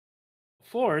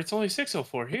8:04. It's only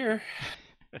 6:04 here.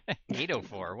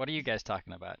 8:04. What are you guys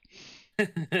talking about?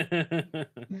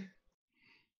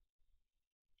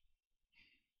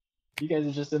 You guys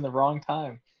are just in the wrong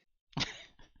time.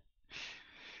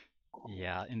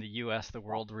 Yeah, in the US, the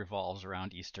world revolves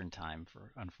around Eastern time,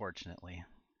 unfortunately.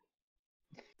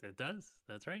 It does.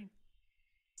 That's right.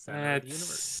 Center of the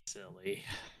universe. That's silly.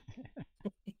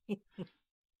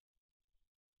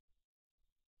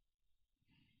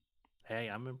 Hey,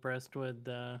 I'm impressed with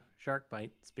Sharkbite.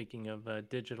 Speaking of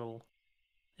digital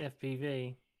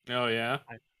FPV, Oh yeah.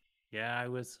 I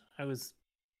was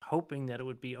hoping that it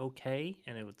would be okay,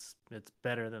 and it's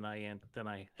better than I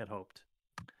had hoped.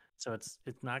 So it's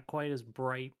not quite as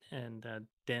bright and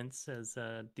dense as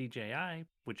DJI,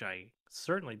 which I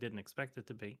certainly didn't expect it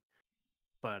to be,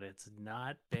 but it's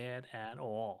not bad at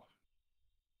all.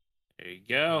 There you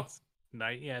go.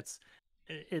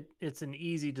 It's an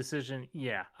easy decision.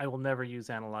 Yeah, I will never use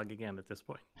analog again at this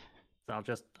point. So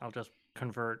I'll just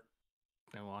convert.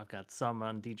 Well, I've got some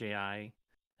on DJI,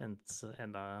 and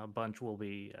a bunch will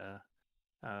be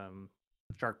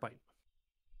Sharkbite.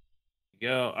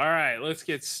 Go. All right, let's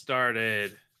get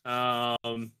started. So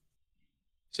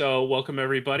welcome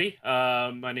everybody.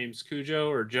 My name's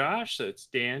Cujo or Josh. So it's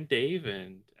Dan, Dave,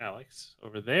 and Alex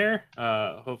over there.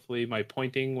 Hopefully my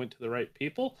pointing went to the right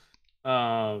people.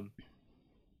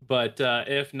 But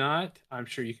if not, I'm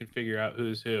sure you can figure out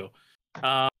who's who.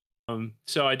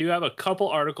 So I do have a couple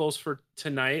articles for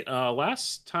tonight.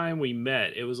 Last time we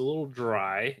met, it was a little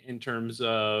dry in terms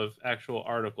of actual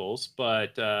articles,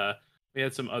 but we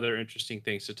had some other interesting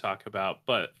things to talk about.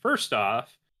 But first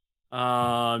off,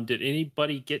 did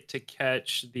anybody get to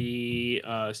catch the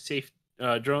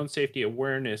Drone Safety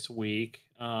Awareness Week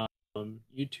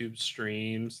YouTube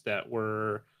streams that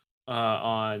were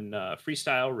on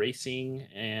freestyle racing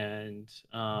and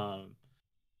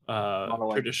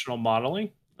traditional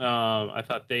modeling? I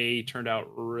thought they turned out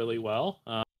really well.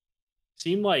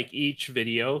 Seemed like each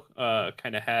video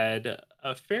kind of had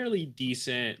a fairly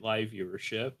decent live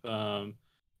viewership.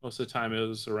 Most of the time it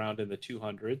was around in the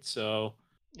 200s. So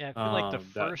yeah, I feel like the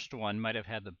first one might have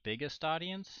had the biggest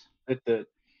audience. It did.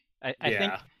 I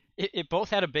think it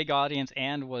both had a big audience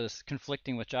and was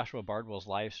conflicting with Joshua Bardwell's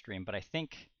live stream, but I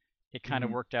think it kind of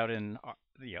worked out in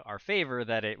our favor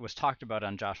that it was talked about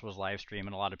on Joshua's live stream,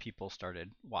 and a lot of people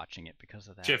started watching it because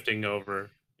of that. Shifting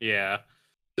over, yeah.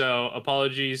 So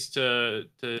apologies to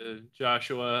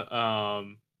Joshua.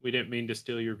 We didn't mean to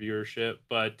steal your viewership,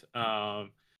 but I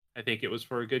think it was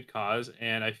for a good cause,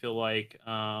 and I feel like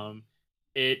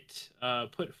it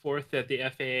put forth that the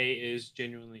FAA is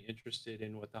genuinely interested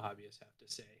in what the hobbyists have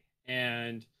to say.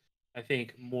 And I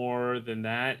think more than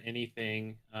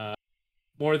anything, that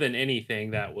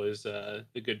was the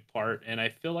good part. And I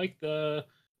feel like the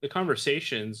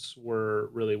conversations were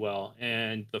really well.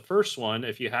 And the first one,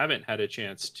 if you haven't had a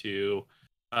chance to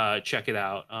check it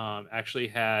out, actually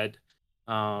had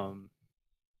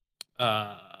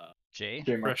Jay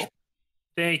Merkel.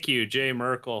 Thank you, Jay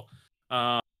Merkel,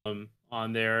 on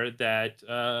there that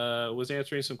was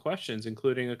answering some questions,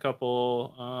 including a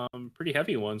couple pretty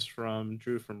heavy ones from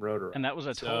Drew from Rotor. And that was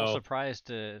a total surprise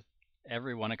to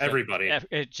everyone except everybody.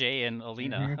 Jay and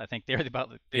Alina. I think they're about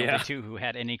the only two who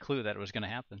had any clue that it was going to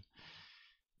happen.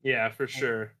 Yeah, for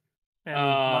sure.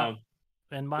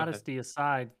 And modesty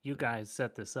aside, you guys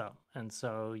set this up, and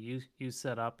so you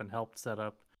set up and helped set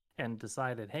up and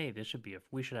decided, hey,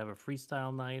 we should have a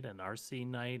freestyle night, an RC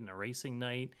night, and a racing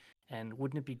night. And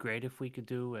wouldn't it be great if we could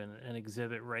do an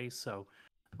exhibit race? So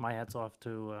my hat's off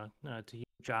to you,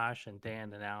 Josh, and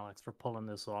Dan and Alex for pulling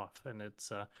this off. And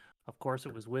it's of course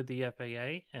it was with the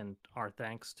FAA, and our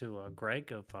thanks to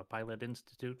Greg of Pilot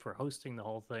Institute for hosting the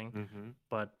whole thing.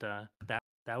 But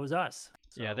that was us.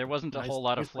 So yeah, there wasn't a whole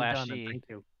lot of flashy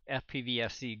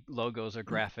FPVSC logos or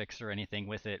graphics or anything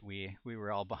with it. We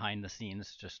were all behind the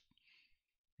scenes, just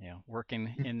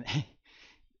working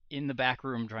in the back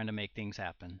room trying to make things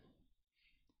happen.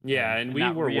 Yeah, and we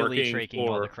were really working taking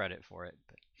all the credit for it.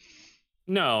 But.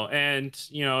 No, and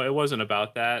it wasn't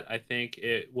about that. I think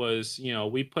it was,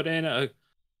 we put in a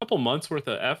couple months worth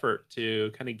of effort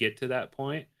to kind of get to that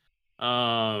point.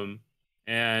 And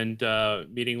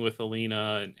meeting with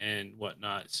Alina and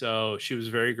whatnot. So she was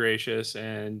very gracious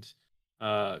and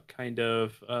kind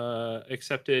of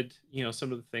accepted,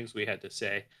 some of the things we had to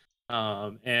say.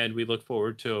 And we look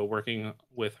forward to working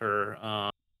with her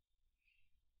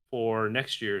for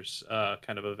next year's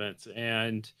kind of events.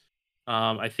 And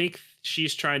I think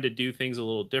she's trying to do things a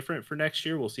little different for next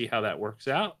year. We'll see how that works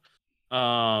out.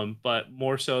 But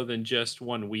more so than just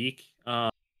 1 week,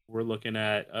 we're looking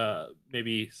at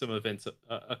maybe some events,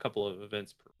 a couple of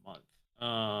events per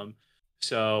month.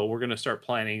 So we're gonna start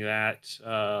planning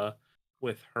that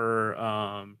with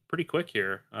her pretty quick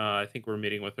here. I think we're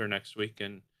meeting with her next week,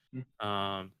 and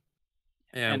um,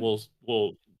 And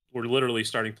we're literally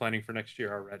starting planning for next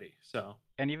year already. So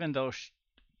and even though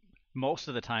most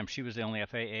of the time she was the only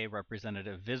FAA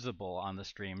representative visible on the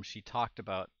stream, she talked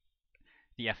about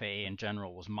the FAA in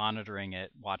general was monitoring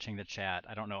it, watching the chat.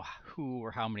 I don't know who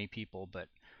or how many people, but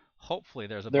hopefully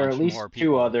there's a There are bunch at least more two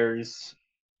people. others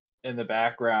in the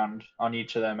background on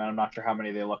each of them, and I'm not sure how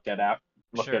many they looked at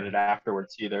it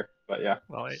afterwards either. But yeah.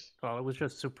 Well, it was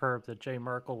just superb that Jay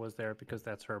Merkel was there because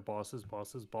that's her boss's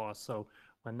boss's boss. So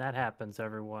when that happens,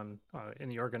 everyone in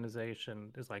the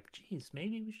organization is like, "Geez,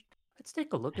 maybe let's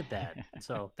take a look at that."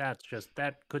 So that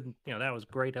couldn't, that was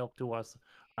great help to us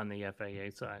on the FAA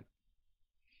side.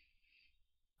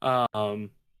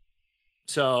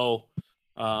 So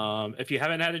if you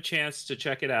haven't had a chance to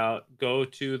check it out, go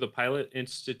to the Pilot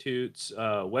Institute's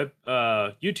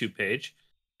YouTube page,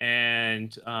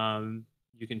 and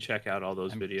you can check out all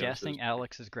those videos. I'm guessing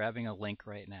Alex is grabbing a link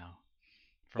right now.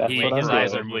 From the way his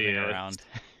eyes are moving around.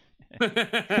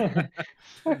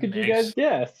 How could you guys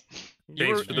guess?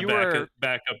 Thanks for the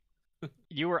backup.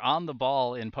 You were on the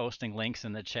ball in posting links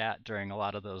in the chat during a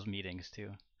lot of those meetings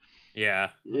too. Yeah.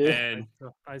 And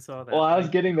I saw that. Well, I was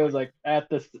getting those I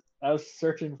was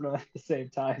searching for them at the same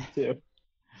time too.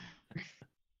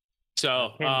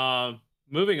 So,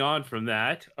 moving on from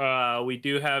that, we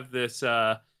do have this.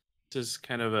 This is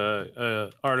kind of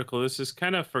a article. This is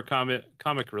kind of for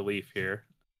comic relief here.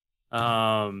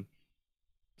 So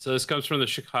this comes from the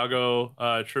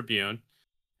Chicago Tribune,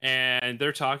 and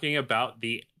they're talking about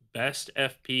the best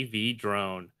FPV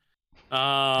drone.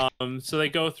 So they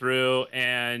go through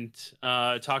and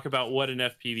talk about what an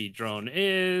FPV drone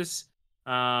is,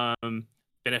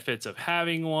 benefits of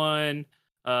having one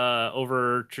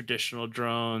over traditional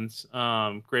drones,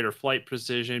 greater flight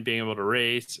precision, being able to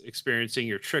race, experiencing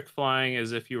your trick flying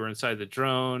as if you were inside the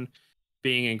drone,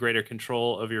 being in greater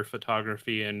control of your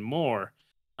photography, and more.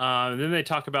 And then they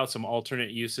talk about some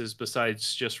alternate uses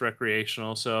besides just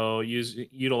recreational, so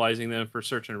utilizing them for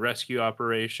search and rescue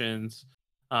operations,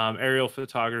 aerial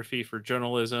photography for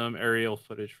journalism, aerial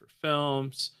footage for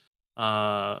films,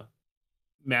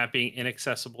 mapping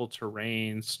inaccessible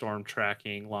terrain, storm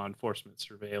tracking, law enforcement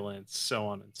surveillance, so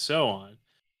on and so on.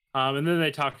 And then they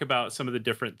talk about some of the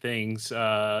different things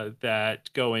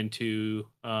that go into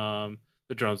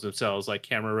the drones themselves, like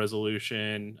camera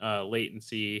resolution,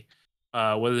 latency,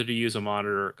 whether to use a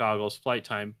monitor, goggles, flight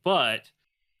time. But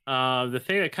the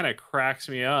thing that kind of cracks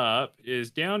me up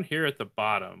is down here at the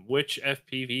bottom, which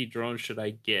FPV drone should I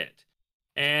get?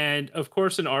 And of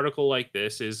course, an article like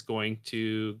this is going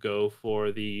to go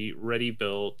for the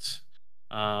ready-built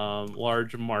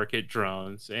large market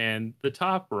drones. And the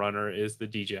top runner is the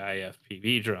DJI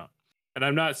FPV drone. And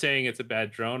I'm not saying it's a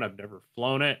bad drone. I've never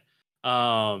flown it.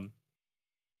 But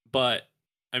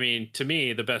I mean, to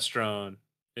me, the best drone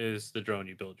is the drone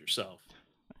you build yourself.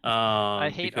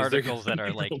 I hate articles that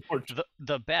are like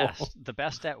the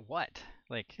best at what?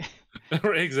 Like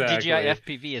exactly. DJI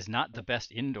FPV is not the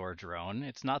best indoor drone.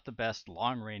 It's not the best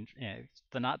long range. It's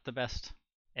not the best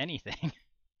anything.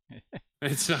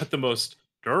 It's not the most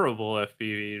durable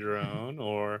FPV drone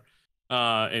or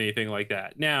anything like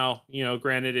that. Now,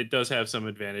 granted, it does have some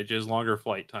advantages, longer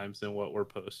flight times than what we're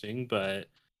posting, but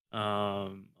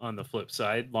on the flip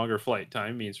side, longer flight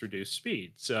time means reduced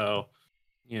speed. So,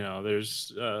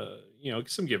 there's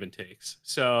some give and takes.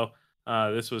 So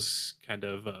this was kind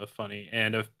of funny,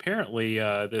 and apparently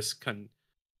this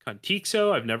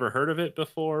Contexo, I've never heard of it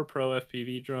before. Pro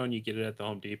FPV drone, you get it at the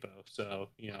Home Depot. So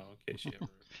in case you ever.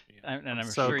 And I'm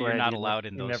so sure you're not allowed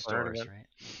in those stores, right?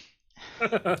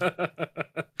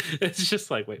 It's just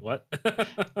like, wait, what?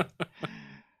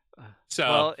 So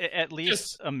well, at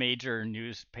least a major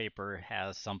newspaper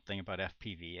has something about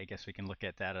FPV. I guess we can look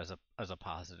at that as a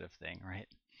positive thing, right?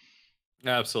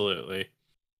 Absolutely.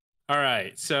 All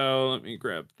right, so let me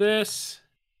grab this.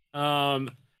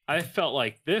 I felt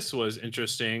like this was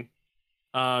interesting.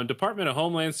 Department of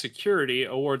Homeland Security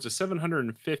awards a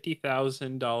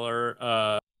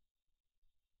 $750,000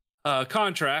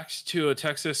 contract to a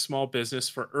Texas small business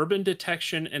for urban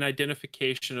detection and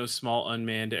identification of small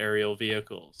unmanned aerial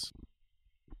vehicles.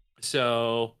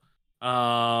 So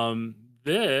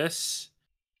this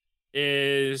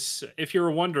is, if you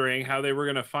were wondering how they were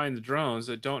going to find the drones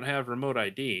that don't have remote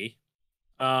ID,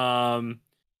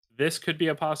 this could be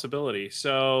a possibility.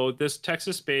 So this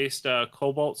Texas-based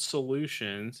Cobalt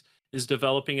Solutions is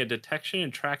developing a detection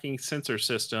and tracking sensor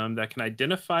system that can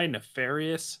identify of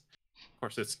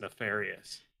course it's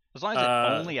nefarious. As long as it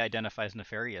only identifies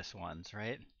nefarious ones,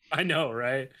 right? I know,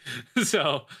 right?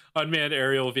 So, unmanned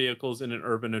aerial vehicles in an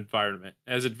urban environment.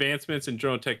 As advancements in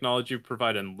drone technology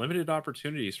provide unlimited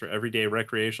opportunities for everyday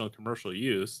recreational and commercial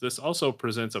use, this also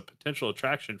presents a potential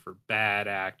attraction for bad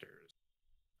actors.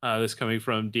 This coming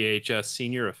from DHS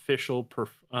senior official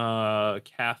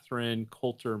Catherine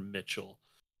Coulter Mitchell.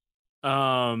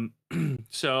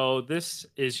 So this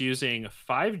is using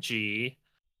 5G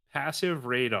passive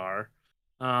radar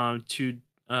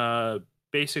to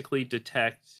basically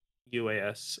detect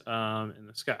UAS in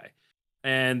the sky.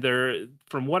 And there,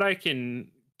 from what I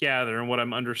can gather and what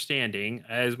I'm understanding,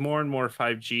 as more and more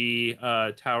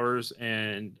 5G towers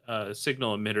and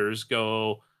signal emitters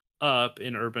go up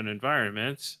in urban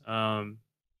environments,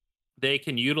 they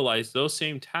can utilize those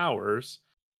same towers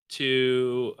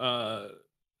to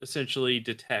essentially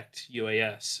detect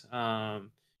UAS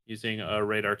using a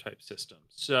radar type system.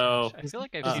 So I feel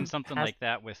like I've seen something like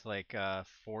that with like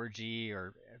 4G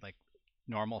or like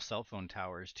normal cell phone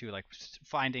towers too, like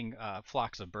finding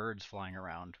flocks of birds flying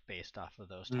around based off of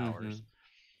those towers.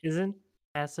 Isn't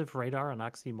passive radar an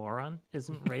oxymoron?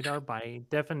 Isn't radar by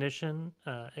definition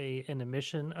an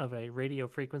emission of a radio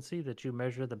frequency that you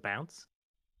measure the bounce?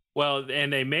 Well,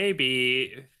 and they may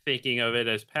be thinking of it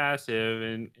as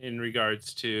passive in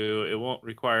regards to it won't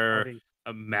require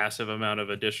a massive amount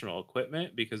of additional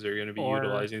equipment because they're going to be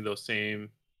utilizing those same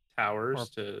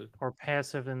towers or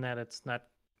passive in that it's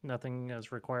nothing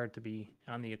is required to be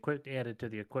on the added to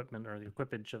the equipment or the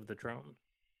equipage of the drone.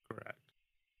 Correct.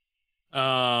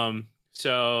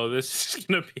 So this is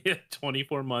going to be a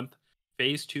 24-month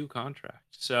phase 2 contract.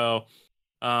 So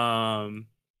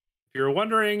if you're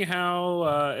wondering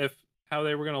how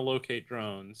they were going to locate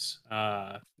drones,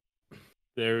 they're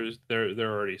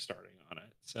already starting on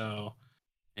it. So,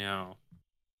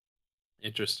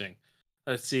 interesting.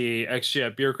 Let's see.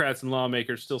 XJet, bureaucrats and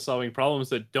lawmakers still solving problems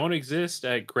that don't exist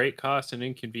at great cost and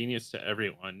inconvenience to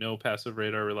everyone. No passive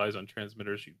radar relies on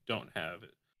transmitters you don't have.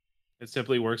 It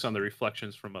simply works on the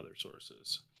reflections from other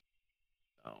sources.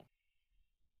 Oh.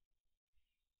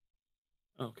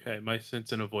 Okay, my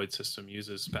sense and avoid system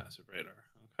uses passive radar.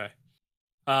 Okay.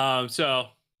 So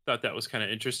thought that was kind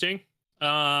of interesting.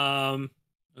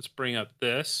 Let's bring up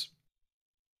this.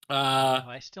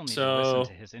 I still need to listen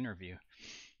to his interview.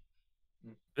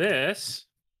 This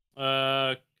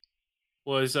was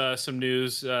some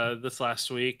news this last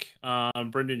week.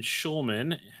 Brendan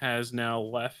Schulman has now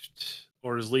left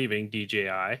or is leaving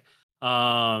DJI,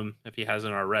 if he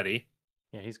hasn't already.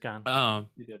 Yeah, he's gone.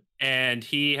 He did. And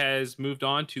he has moved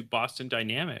on to Boston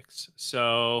Dynamics.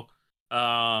 So,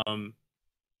 for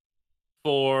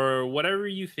whatever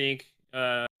you think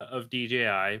of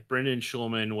DJI, Brendan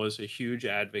Schulman was a huge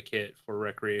advocate for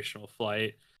recreational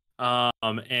flight,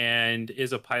 and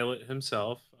is a pilot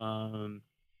himself.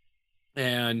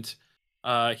 And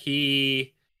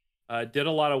he did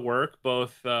a lot of work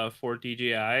both for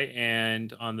DJI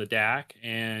and on the DAC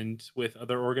and with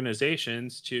other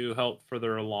organizations to help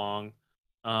further along,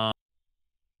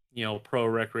 pro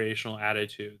recreational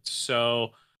attitudes.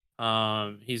 So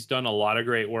he's done a lot of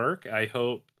great work. I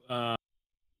hope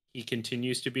he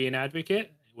continues to be an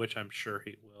advocate, which I'm sure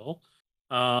he will.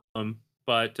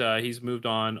 But he's moved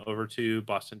on over to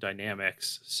Boston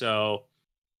Dynamics. So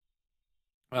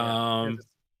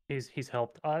he's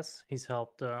helped us. He's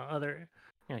helped other.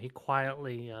 He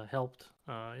quietly helped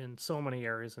in so many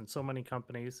areas and so many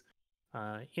companies,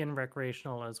 in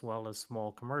recreational as well as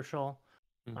small commercial.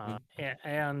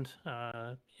 And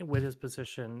with his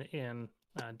position in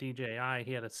DJI,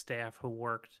 he had a staff who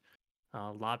worked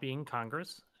lobbying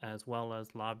Congress as well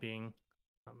as lobbying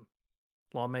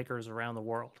lawmakers around the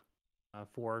world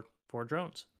for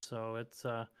drones. So it's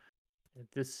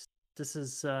this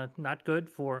is not good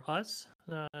for us.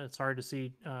 It's hard to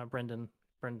see Brendan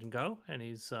go, and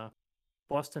he's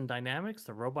Boston Dynamics,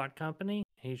 the robot company.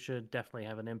 He should definitely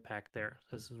have an impact there.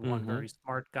 This is one very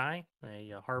smart guy,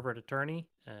 a Harvard attorney,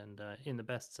 and in the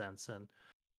best sense. And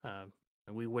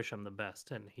we wish him the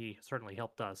best. And he certainly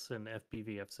helped us in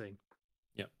FPVFC.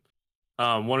 Yep.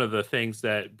 One of the things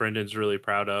that Brendan's really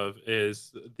proud of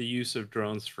is the use of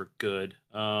drones for good.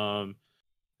 And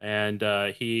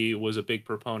he was a big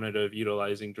proponent of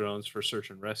utilizing drones for search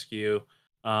and rescue.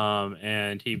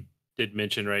 And he did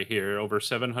mention right here over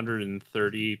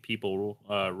 730 people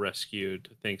rescued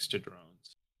thanks to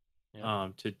drones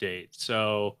to date.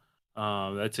 So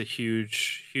that's a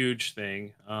huge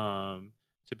thing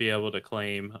to be able to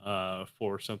claim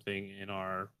for something in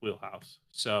our wheelhouse.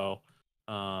 So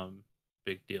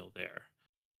big deal there.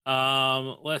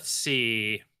 Let's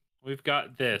see. We've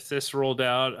got this rolled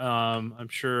out. I'm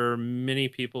sure many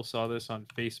people saw this on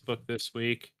Facebook this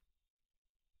week.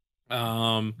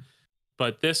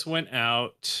 but this went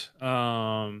out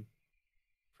from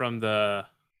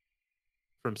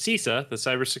CISA, the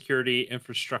Cybersecurity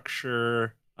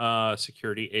Infrastructure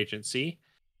Security Agency,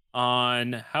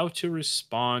 on how to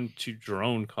respond to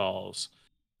drone calls.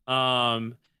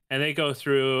 And they go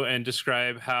through and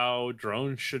describe how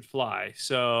drones should fly.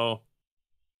 So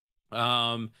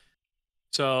how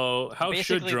Basically,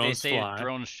 should drones they say fly?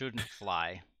 Drones shouldn't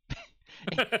fly.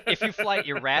 If you fly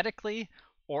erratically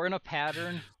or in a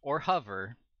pattern or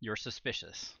hover, you're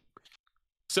suspicious.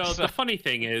 So the funny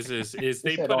thing is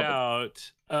they put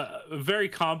out a very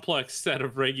complex set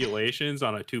of regulations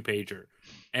on a 2-pager,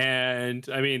 and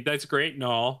I mean that's great and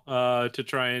all to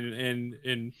try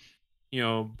and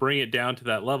bring it down to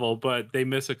that level, but they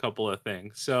miss a couple of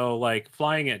things. So like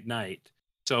flying at night.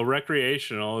 So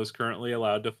recreational is currently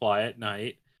allowed to fly at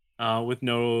night with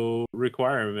no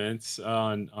requirements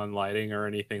on lighting or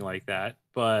anything like that.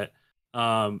 But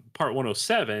Part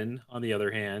 107, on the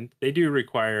other hand, they do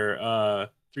require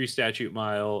 3 statute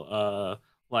mile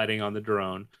lighting on the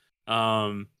drone.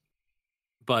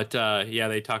 But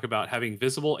they talk about having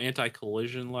visible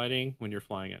anti-collision lighting when you're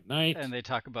flying at night. And they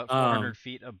talk about 400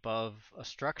 feet above a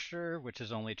structure, which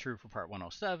is only true for Part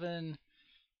 107.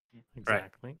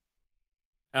 Exactly.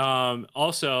 Right.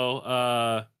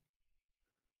 Also,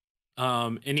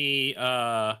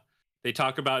 they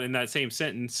talk about in that same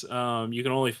sentence, you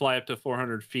can only fly up to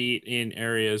 400 feet in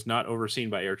areas not overseen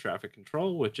by air traffic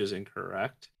control, which is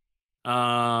incorrect.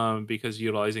 Because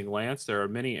utilizing Lance, there are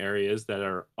many areas that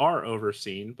are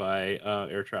overseen by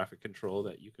air traffic control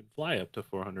that you can fly up to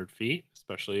 400 feet,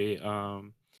 especially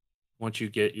once you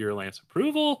get your Lance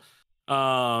approval.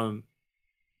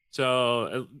 So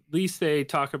at least they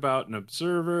talk about an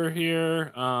observer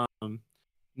here,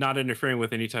 not interfering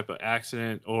with any type of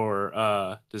accident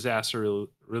or disaster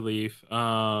relief.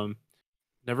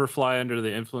 Never fly under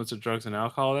the influence of drugs and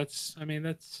alcohol. That's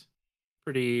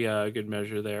pretty good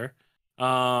measure there.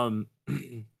 Now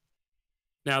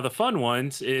the fun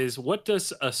ones is, what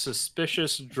does a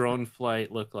suspicious drone flight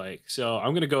look like? So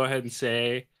I'm going to go ahead and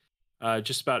say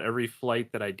just about every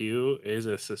flight that I do is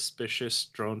a suspicious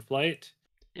drone flight.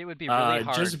 It would be really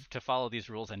hard to follow these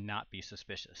rules and not be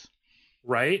suspicious.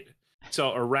 Right?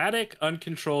 So erratic,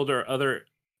 uncontrolled, or other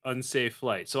unsafe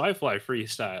flight. So I fly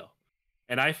freestyle,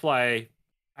 and I fly,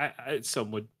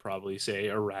 some would probably say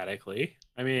erratically.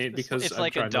 I mean, because it's I'm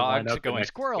like a dog going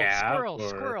squirrel,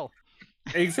 squirrel.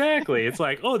 Exactly. It's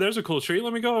like, oh, there's a cool tree.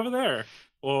 Let me go over there.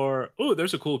 Or, oh,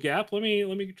 there's a cool gap. Let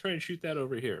me try and shoot that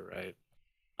over here. Right.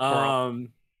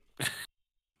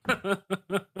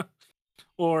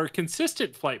 Or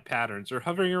consistent flight patterns or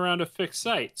hovering around a fixed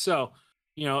site. So,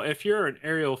 if you're an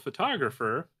aerial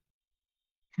photographer,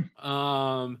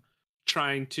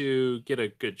 trying to get a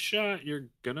good shot, you're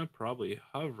gonna probably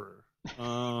hover.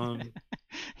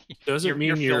 Doesn't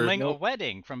mean you're filming a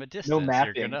wedding from a distance. No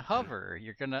mapping. You're gonna hover.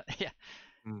 You're gonna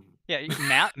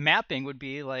mapping would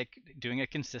be like doing a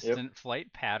consistent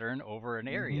flight pattern over an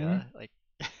area. Like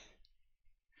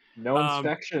no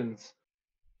inspections.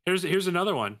 Here's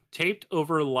another one: taped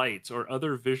over lights or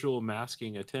other visual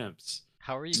masking attempts.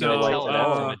 How are you gonna tell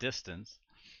that from a distance?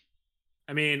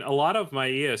 I mean, a lot of my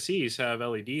ESCs have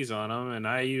LEDs on them, and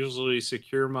I usually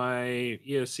secure my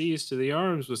ESCs to the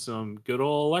arms with some good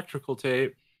old electrical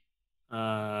tape. You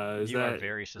are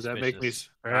very suspicious. Does that make me?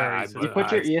 You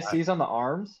put your ESCs on the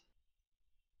arms?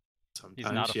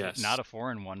 Sometimes, He's not a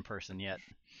 4-in-1 person yet.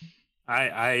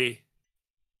 I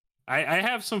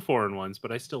have some 4-in-1s,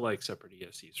 but I still like separate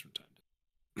ESCs from time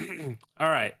to time. All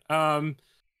right.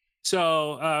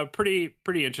 So pretty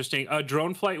interesting. A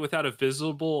drone flight without a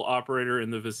visible operator in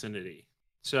the vicinity.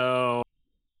 So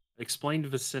explain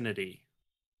vicinity.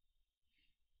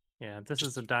 Yeah, this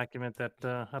is a document that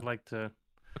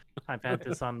I've had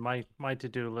this on my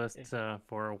to-do list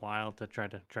for a while to try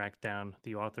to track down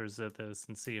the authors of this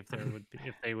and see if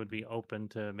they would be open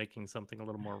to making something a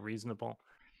little more reasonable.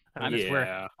 I mean,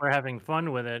 we're having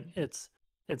fun with it. It's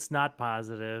not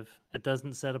positive. It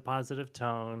doesn't set a positive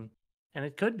tone. And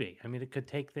it could be. I mean, it could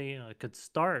take it could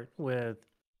start with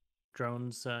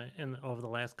drones over the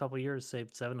last couple of years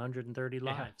saved 730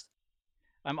 lives.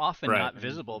 I'm often not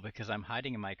visible because I'm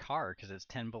hiding in my car because it's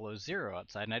 10 below zero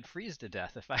outside, and I'd freeze to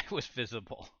death if I was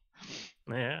visible.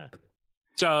 Yeah.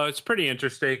 So it's pretty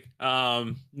interesting.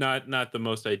 Not the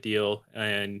most ideal,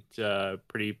 and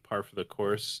pretty par for the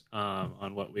course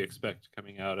on what we expect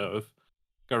coming out of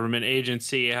government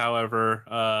agency. However,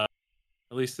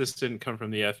 at least this didn't come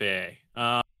from the FAA.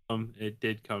 It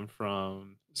did come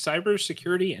from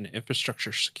Cybersecurity and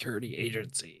Infrastructure Security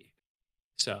Agency.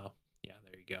 So, yeah,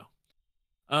 there you go.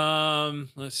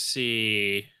 Let's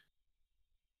see.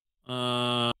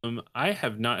 I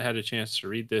have not had a chance to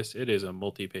read this. It is a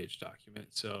multi-page document,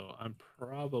 so I'm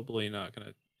probably not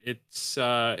gonna. It's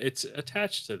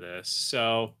attached to this,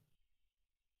 so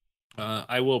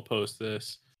I will post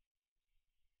this.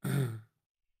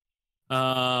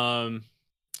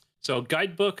 So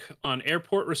guidebook on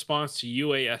airport response to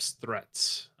UAS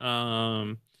threats.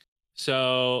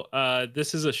 So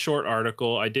this is a short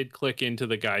article. I did click into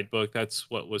the guidebook. That's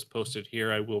what was posted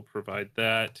here. I will provide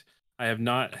that. I have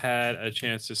not had a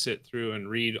chance to sit through and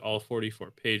read all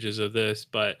 44 pages of this,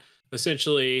 but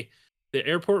essentially, the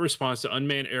Airport Response to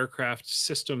Unmanned Aircraft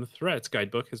System Threats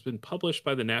Guidebook has been published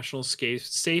by the National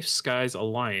Safe Skies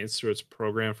Alliance through its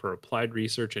program for applied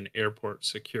research in airport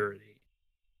security.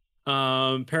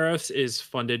 PARAS is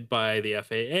funded by the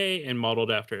FAA and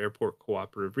modeled after Airport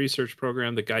Cooperative Research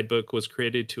Program. The guidebook was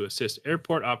created to assist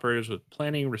airport operators with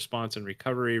planning, response, and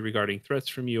recovery regarding threats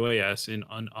from UAS in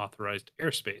unauthorized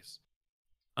airspace.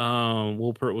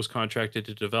 Woolpert was contracted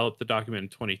to develop the document in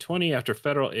 2020 after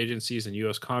federal agencies and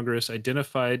U.S. Congress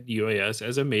identified UAS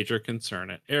as a major concern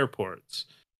at airports.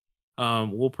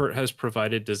 Woolpert has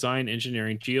provided design,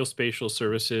 engineering, geospatial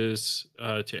services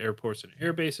to airports and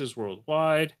air bases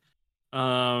worldwide.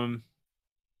 I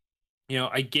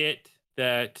get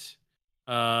that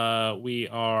we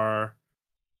are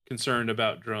concerned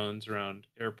about drones around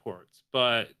airports,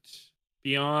 but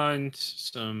beyond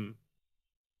some,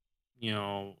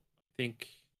 I think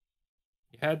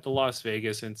you had the Las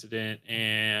Vegas incident,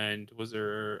 and was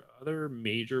there other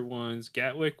major ones?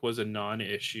 Gatwick was a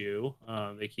non-issue.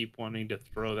 They keep wanting to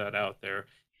throw that out there.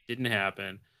 Didn't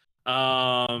happen.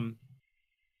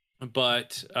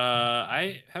 But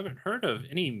I haven't heard of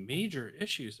any major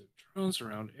issues of drones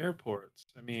around airports.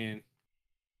 I mean,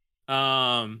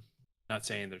 not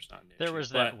saying there's not an issue. There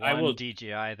was that one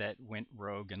DJI that went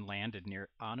rogue and landed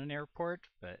on an airport,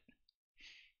 but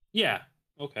yeah,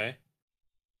 okay.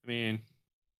 I mean,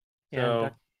 yeah, so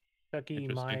Ducky,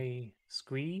 my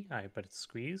scree, but it's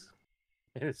squeeze.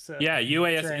 It's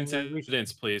UAS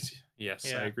incidents, please. Yes,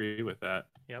 yeah. I agree with that.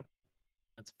 Yep,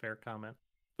 that's a fair comment.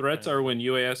 Threats are when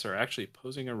UAS are actually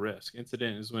posing a risk.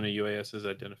 Incident is when a UAS is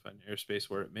identified in airspace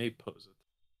where it may pose it.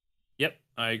 Yep,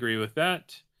 I agree with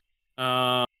that.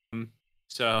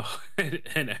 So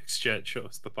an X-Jet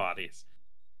shows the bodies.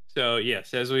 So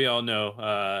yes, as we all know,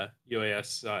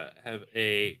 UAS have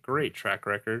a great track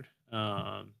record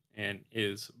and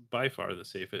is by far the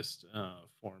safest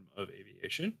form of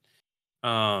aviation.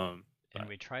 And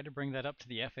we try to bring that up to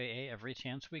the FAA every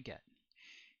chance we get.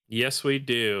 Yes, we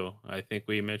do. I think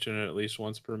we mention it at least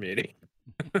once per meeting.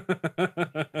 Trying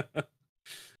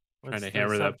to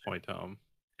hammer that point home.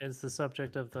 It's the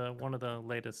subject of one of the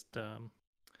latest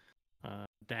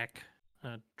DAC,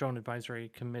 Drone Advisory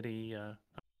Committee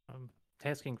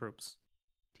tasking groups,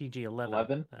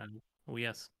 TG11.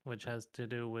 Yes, which has to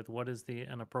do with what is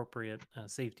an appropriate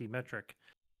safety metric.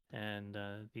 And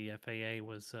the FAA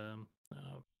was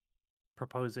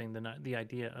proposing the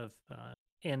idea of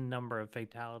N number of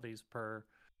fatalities per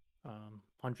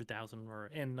 100,000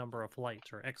 or N number of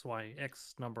flights, or X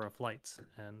number of flights.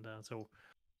 And so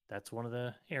that's one of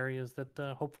the areas that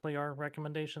hopefully our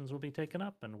recommendations will be taken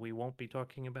up, and we won't be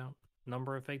talking about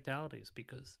number of fatalities,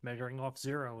 because measuring off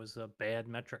 0 is a bad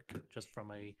metric just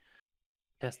from a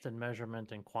test and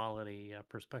measurement and quality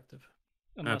perspective.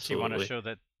 Unless you want to show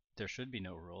that there should be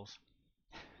no rules.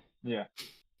 Yeah.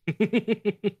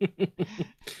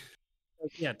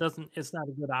 Yeah, it's not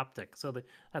a good optic. So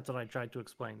that's what I tried to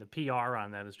explain. The PR on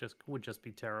that would just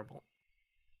be terrible.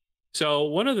 So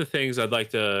one of the things I'd like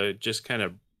to just kind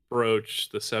of broach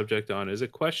the subject on is a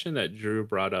question that Drew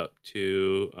brought up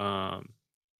to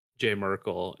Jay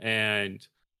Merkel. And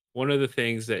one of the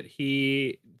things that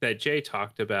Jay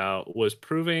talked about was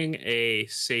proving a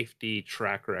safety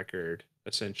track record,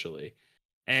 essentially.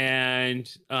 And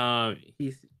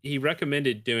he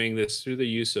recommended doing this through the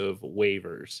use of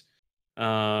waivers.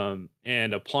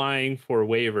 And applying for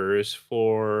waivers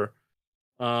for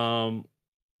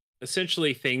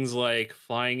essentially things like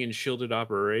flying in shielded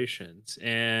operations,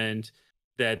 and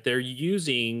that they're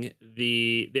using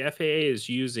the FAA is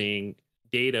using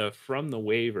data from the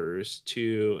waivers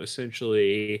to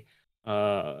essentially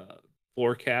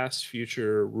forecast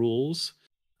future rules,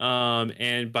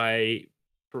 and by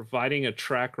providing a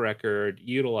track record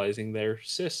utilizing their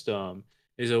system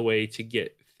is a way to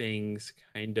get things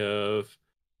kind of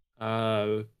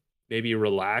maybe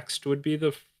relaxed would be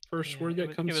the first word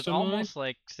that comes to mind. It was almost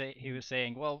like he was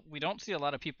saying, well, we don't see a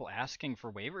lot of people asking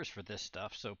for waivers for this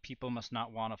stuff, so people must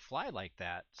not want to fly like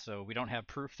that. So we don't have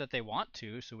proof that they want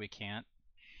to, so we can't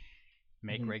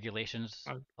make regulations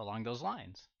along those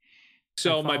lines.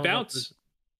 So my bounce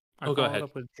Go ahead.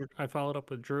 I followed up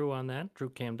with Drew on that. Drew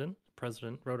Camden,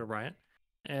 president, Rotor Riot,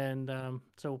 and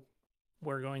so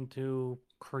we're going to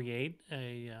create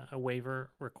a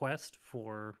waiver request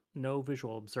for no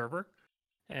visual observer,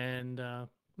 and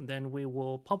then we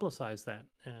will publicize that.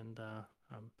 And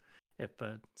if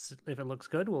it looks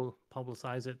good, we'll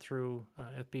publicize it through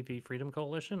FPV Freedom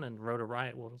Coalition, and Rotor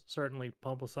Riot will certainly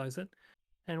publicize it,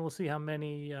 and we'll see how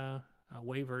many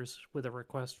waivers with a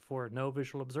request for no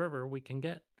visual observer we can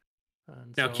get.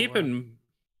 And now, so, keep in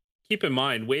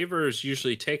mind, waivers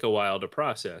usually take a while to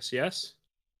process. Yes.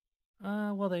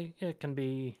 well, it can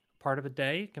be part of a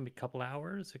day, it can be a couple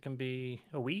hours, it can be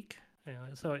a week.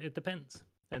 So it depends.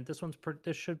 And this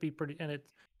should be pretty. And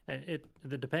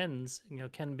the depends.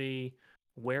 Can be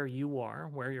where you are,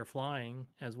 where you're flying,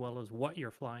 as well as what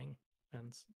you're flying.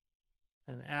 And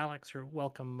Alex, you're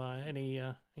welcome.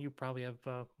 You probably have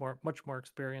much more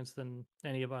experience than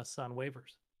any of us on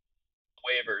waivers.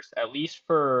 Waivers, at least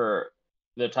for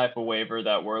the type of waiver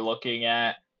that we're looking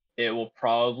at, it will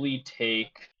probably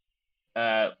take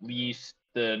at least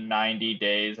the 90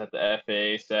 days that the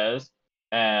FAA says,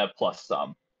 plus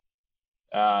some.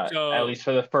 At least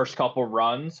for the first couple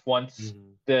runs. Once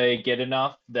they get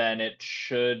enough, then it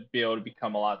should be able to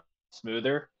become a lot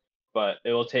smoother. But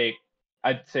it will take,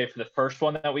 I'd say for the first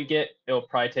one that we get, it will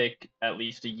probably take at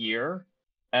least a year.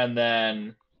 And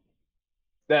then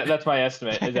that's my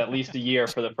estimate, is at least a year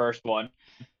for the first one.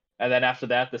 And then after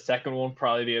that, the second one will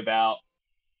probably be about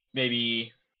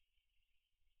maybe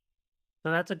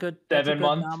So that's a good 7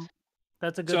 months.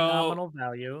 That's a good nominal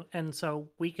value, and so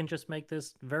we can just make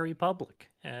this very public.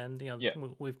 And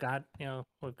we've got a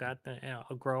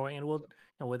growing, and we'll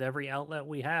with every outlet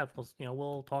we have,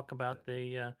 we'll talk about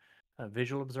the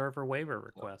visual observer waiver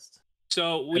requests.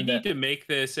 So we need to make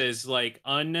this as like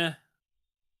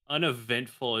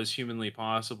uneventful as humanly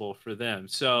possible for them.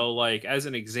 So, like as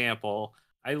an example,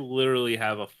 I literally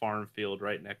have a farm field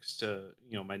right next to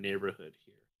my neighborhood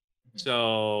here.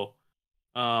 So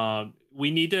we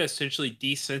need to essentially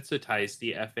desensitize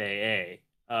the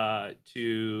FAA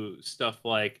to stuff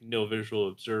like no visual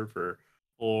observer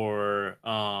or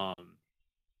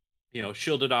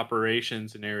shielded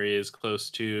operations in areas close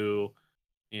to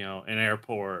an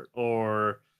airport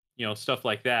or stuff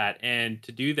like that. And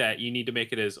to do that, you need to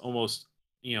make it as almost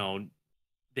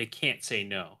they can't say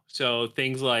no. So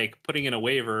things like putting in a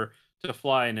waiver to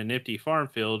fly in an empty farm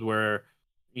field where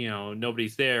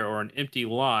nobody's there, or an empty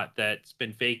lot that's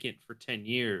been vacant for 10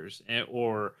 years,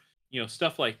 or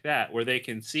stuff like that, where they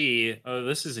can see, oh,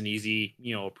 this is an easy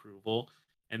approval.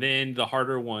 And then the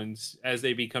harder ones, as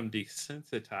they become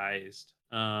desensitized,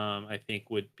 I think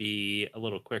would be a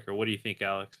little quicker. What do you think,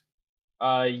 Alex?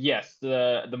 Yes,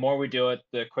 the more we do it,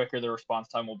 the quicker the response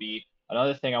time will be.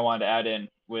 Another thing I wanted to add in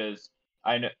was,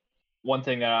 I know one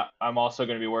thing that I'm also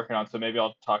going to be working on, so maybe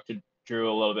I'll talk to Drew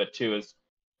a little bit too, is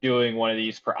doing one of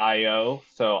these for IO.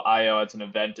 So IO as an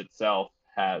event itself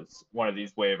has one of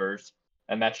these waivers,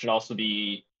 and that should also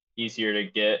be easier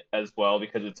to get as well,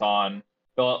 because it's on,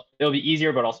 well, it'll be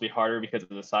easier but also be harder because of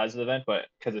the size of the event, but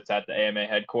because it's at the AMA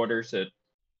headquarters, it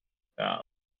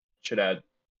should add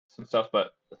some stuff.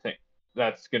 But I think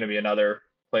that's going to be another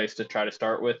place to try to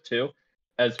start with too.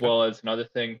 As well as another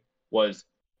thing was,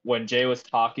 when Jay was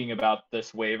talking about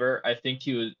this waiver, I think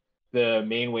the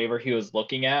main waiver he was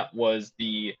looking at was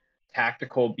the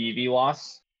tactical BV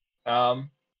loss.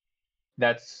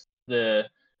 That's the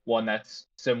one that's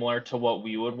similar to what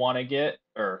we would want to get,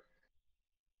 or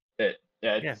it's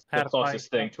the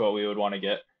closest thing to what we would want to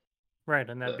get. Right,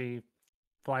 and that'd be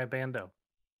fly a bando.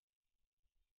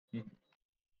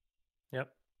 Yep.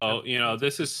 Oh,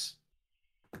 this is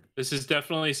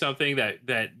definitely something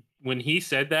that when he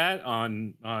said that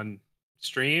on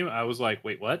stream, I was like,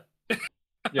 wait, what?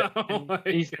 Yeah.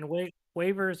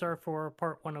 Waivers are for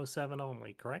Part 107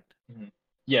 only, correct? Mm-hmm.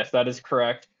 Yes, that is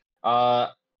correct. I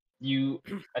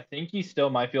think you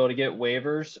still might be able to get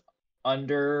waivers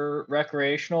under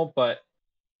recreational, but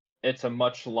it's a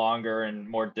much longer and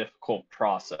more difficult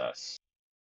process.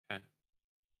 Okay.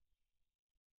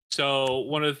 So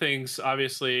one of the things,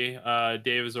 obviously,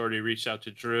 Dave has already reached out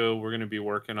to Drew. We're going to be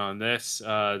working on this.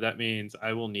 That means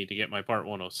I will need to get my Part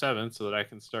 107 so that I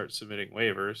can start submitting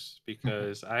waivers,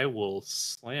 because I will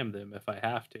slam them if I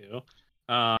have to.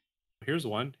 Here's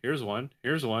one,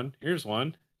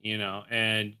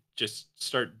 and just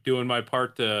start doing my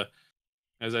part to,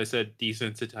 as I said,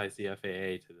 desensitize the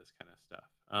FAA to this kind of stuff.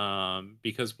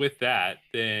 Because with that,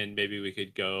 then maybe we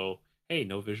could go, hey,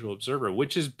 no visual observer,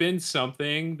 which has been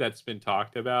something that's been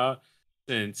talked about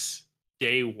since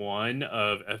day one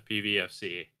of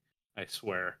FPVFC. I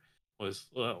swear, was,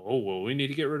 oh, well, we need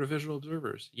to get rid of visual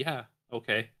observers. Yeah,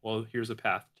 okay, well, here's a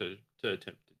path to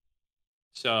attempt it.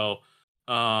 So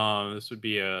this would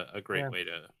be a great way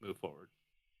to move forward.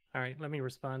 All right, let me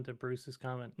respond to Bruce's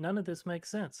comment. None of this makes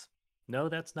sense. No,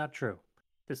 that's not true.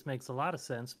 This makes a lot of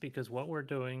sense because what we're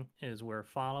doing is we're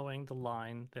following the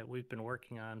line that we've been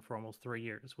working on for almost 3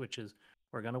 years, which is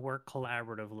we're going to work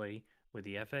collaboratively with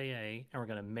the FAA and we're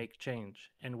going to make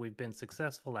change. And we've been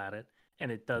successful at it,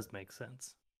 and it does make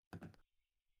sense.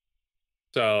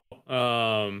 So,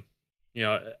 and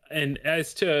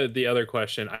as to the other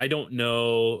question, I don't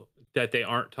know that they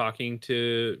aren't talking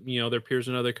to, their peers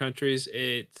in other countries.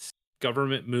 It's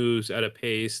government moves at a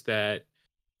pace that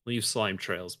leaves slime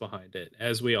trails behind it,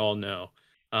 as we all know.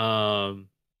 And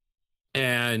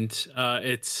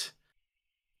it's,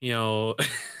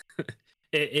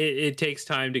 it takes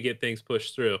time to get things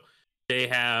pushed through. They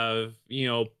have,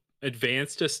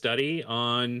 advanced a study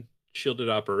on shielded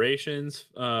operations,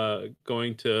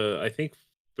 going to, I think,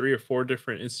 3 or 4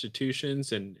 different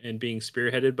institutions and being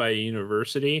spearheaded by a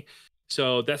university.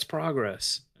 So that's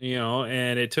progress,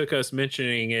 and it took us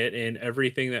mentioning it in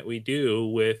everything that we do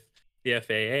with the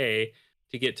FAA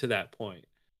to get to that point.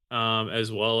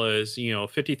 As well as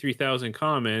 53,000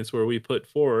 comments where we put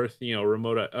forth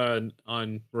remote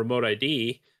on remote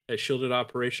ID that shielded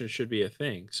operations should be a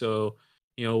thing. So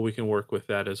we can work with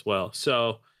that as well.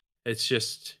 So it's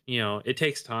just it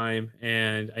takes time,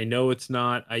 and I know it's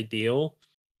not ideal,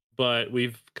 but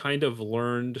we've kind of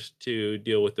learned to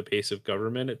deal with the pace of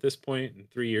government at this point in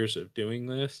 3 years of doing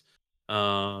this.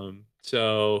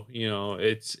 So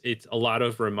it's a lot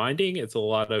of reminding, it's a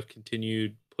lot of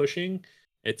continued pushing.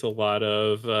 It's a lot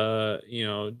of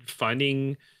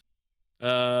finding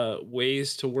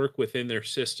ways to work within their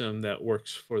system that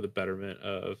works for the betterment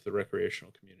of the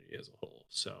recreational community as a whole.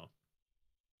 So,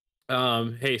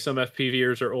 hey, some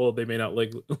FPVers are old; they may not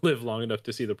live long enough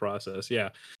to see the process. Yeah,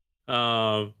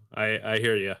 I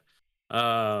hear you.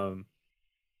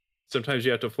 Sometimes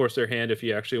you have to force their hand if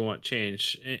you actually want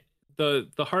change. The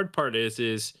hard part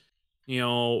is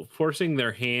forcing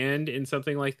their hand in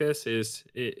something like this is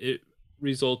it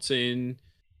results in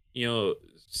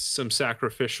some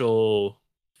sacrificial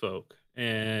folk,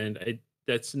 and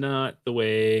that's not the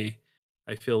way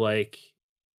I feel like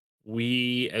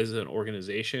we as an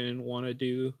organization want to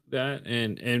do that.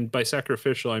 And by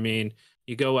sacrificial, I mean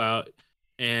you go out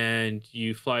and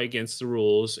you fly against the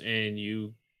rules, and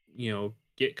you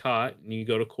get caught, and you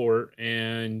go to court,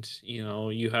 and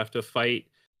you have to fight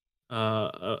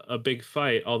a big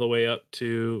fight all the way up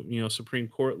to Supreme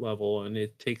Court level, and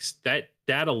it takes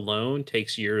that alone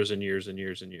takes years and years and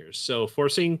years and years. So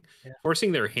forcing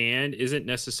their hand isn't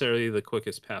necessarily the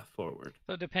quickest path forward.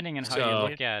 So depending on how you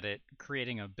look at it,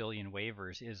 creating a billion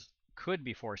waivers could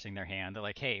be forcing their hand. They're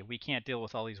like, hey, we can't deal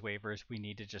with all these waivers. We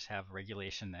need to just have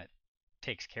regulation that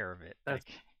takes care of it.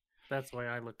 That's the way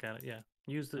I look at it. Yeah,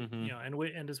 use the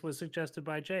and this was suggested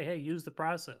by Jay. Hey, use the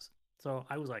process. So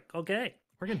I was like, okay,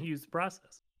 we're going to use the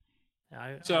process.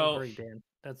 I agree, Dan.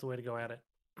 That's the way to go at it.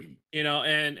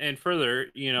 And further,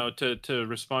 to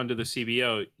respond to the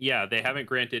CBO, yeah, they haven't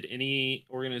granted any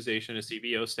organization a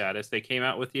CBO status. They came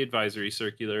out with the advisory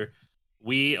circular.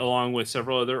 We, along with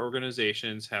several other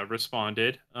organizations, have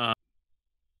responded.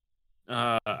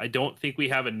 I don't think we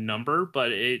have a number,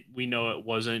 but we know it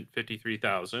wasn't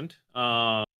 53,000.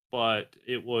 But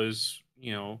it was,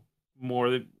 more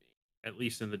than, at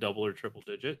least in the double or triple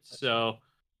digits. So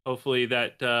hopefully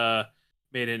that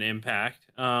made an impact.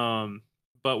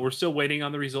 But we're still waiting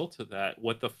on the results of that,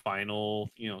 what the final,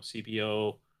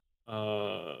 CBO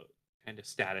kind of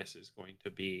status is going to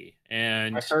be.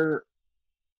 And I heard.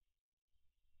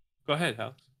 Go ahead,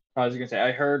 Alex. I was gonna say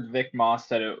I heard Vic Moss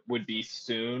said it would be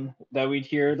soon that we'd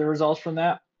hear the results from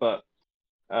that, but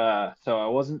so I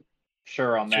wasn't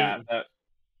sure on that.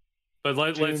 But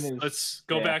let's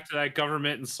go back to that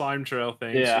government and slime trail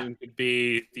thing. Yeah. Soon could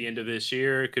be the end of this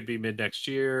year. It could be mid next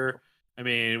year. I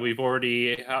mean, we've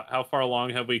already how far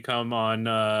along have we come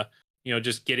on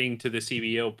just getting to the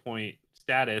CBO point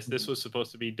status? This was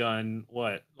supposed to be done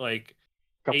like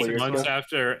 8 months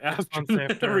after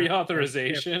the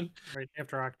reauthorization, right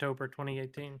after October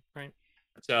 2018, right?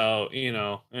 So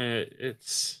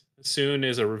it's soon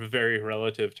is a very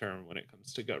relative term when it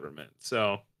comes to government.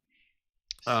 So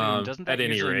soon doesn't that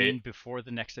usually mean before the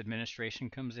next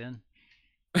administration comes in?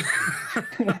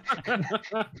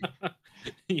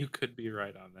 You could be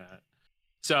right on that.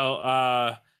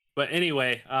 So but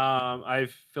anyway, I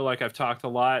feel like I've talked a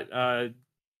lot.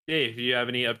 Dave, do you have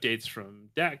any updates from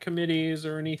DAC committees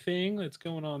or anything that's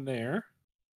going on there?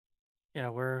 Yeah,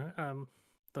 we're at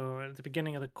the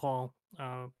beginning of the call,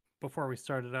 before we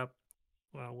started up,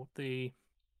 the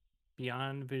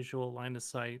Beyond Visual Line of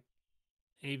Sight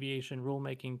Aviation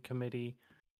Rulemaking Committee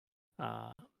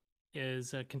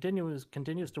is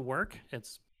continues to work.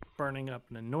 It's burning up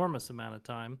an enormous amount of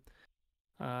time.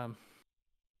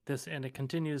 It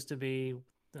continues to be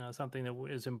something that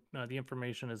is the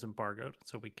information is embargoed,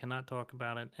 so we cannot talk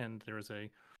about it. And there is a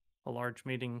large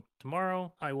meeting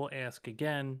tomorrow. I will ask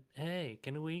again. Hey,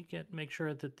 can we make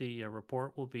sure that the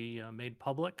report will be made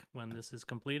public when this is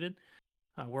completed?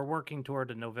 We're working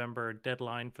toward a November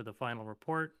deadline for the final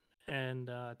report, and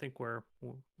I think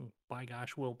by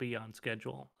gosh, we'll be on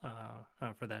schedule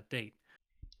for that date.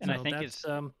 And so I think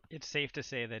it's safe to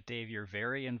say that, Dave, you're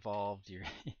very involved.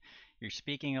 You're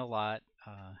speaking a lot.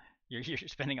 You're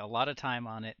spending a lot of time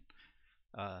on it.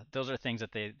 Those are things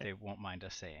that they won't mind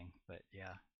us saying. But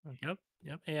yeah.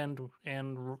 Yep. And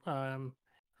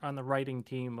on the writing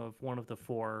team of one of the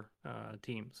 4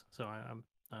 teams. So I'm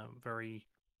very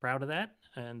proud of that.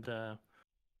 And the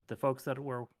folks that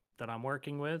I'm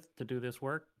working with to do this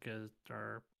work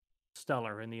are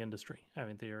stellar in the industry. I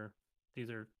mean,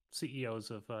 these are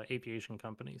CEOs of aviation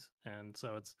companies, and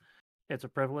so it's a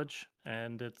privilege,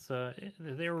 and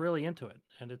they're really into it,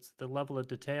 and it's the level of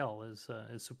detail is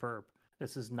superb.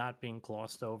 This is not being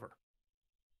glossed over,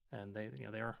 and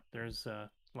there's a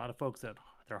lot of folks that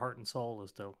their heart and soul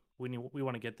is to we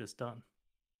want to get this done,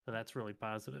 so that's really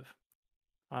positive.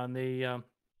 On the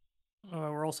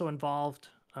we're also involved.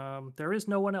 There is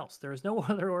no one else. There is no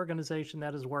other organization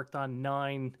that has worked on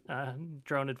 9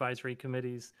 drone advisory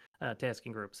committees,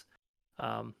 tasking groups.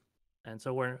 And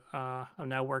so I'm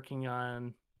now working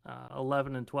on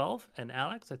 11 and 12. And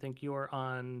Alex, I think you're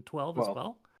on 12 as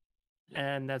well.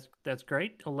 And that's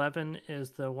great. 11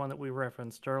 is the one that we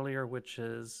referenced earlier, which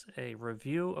is a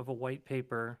review of a white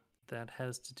paper that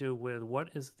has to do with what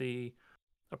is the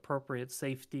appropriate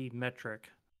safety metric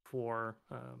for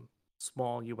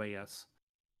small UAS.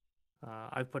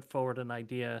 I've put forward an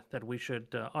idea that we should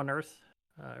unearth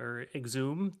or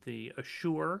exhume the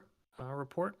Assure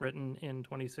report written in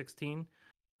 2016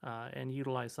 and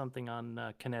utilize something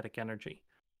on kinetic energy.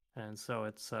 And so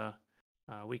it's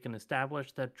we can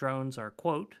establish that drones are,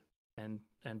 quote, and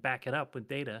back it up with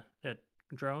data that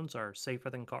drones are safer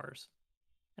than cars.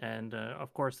 And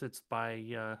of course, it's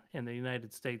in the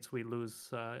United States, we lose,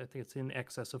 I think it's in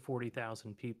excess of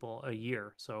 40,000 people a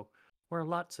year. So we're a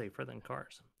lot safer than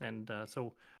cars. And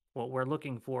so what we're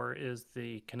looking for is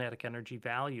the kinetic energy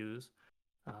values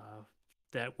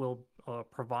that will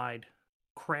provide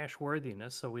crash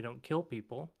worthiness so we don't kill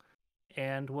people.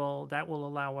 And that will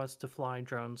allow us to fly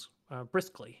drones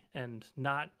briskly and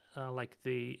not like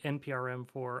the NPRM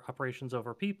for operations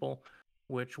over people,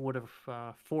 which would have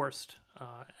forced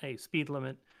a speed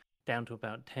limit down to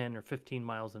about 10 or 15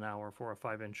 miles an hour for a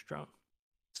 5-inch drone.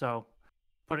 So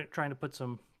trying to put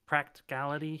some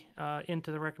practicality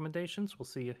into the recommendations. We'll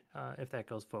see if that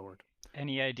goes forward.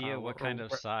 Any idea what kind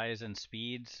of size and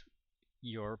speeds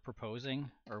you're proposing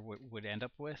or would end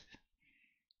up with?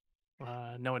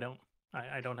 No, I don't.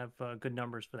 I don't have good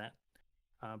numbers for that.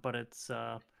 But it's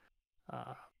but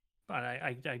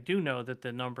I do know that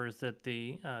the numbers that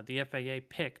the FAA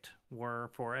picked were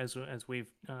for, as we've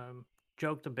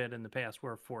joked a bit in the past,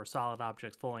 were for solid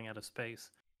objects falling out of space,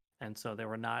 and so they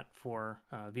were not for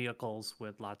vehicles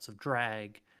with lots of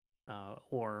drag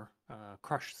or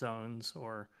crush zones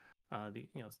or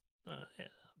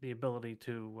the ability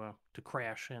to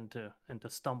crash and to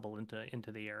stumble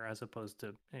into the air, as opposed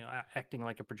to acting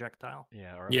like a projectile.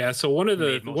 Yeah. So one of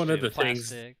the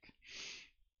things.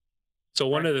 So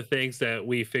one of the things that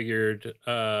we figured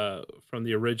from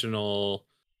the original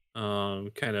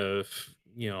kind of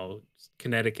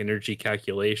kinetic energy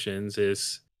calculations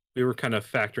is we were kind of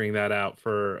factoring that out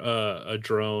for a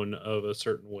drone of a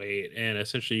certain weight, and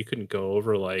essentially you couldn't go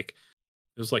over it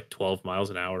was 12 miles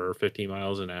an hour or 15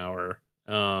 miles an hour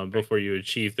before you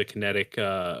achieve the kinetic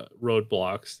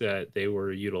roadblocks that they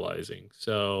were utilizing.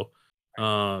 So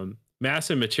mass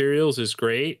and materials is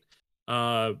great,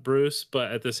 Bruce,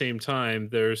 but at the same time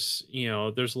there's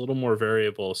a little more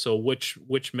variable. So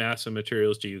which mass and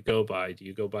materials do you go by? Do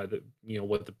you go by the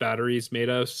what the battery's made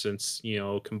of, since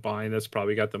combined that's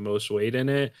probably got the most weight in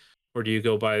it, or do you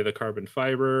go by the carbon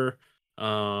fiber?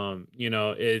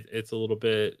 It's a little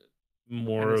bit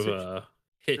more of a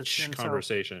hitch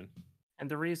conversation. And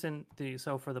the reason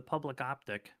so for the public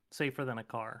optic, safer than a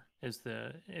car is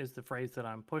the phrase that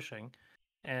I'm pushing.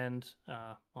 And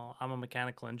well, I'm a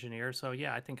mechanical engineer, so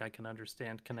yeah, I think I can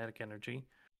understand kinetic energy.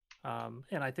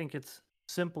 And I think it's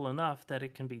simple enough that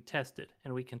it can be tested,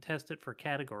 and we can test it for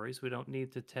categories. We don't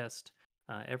need to test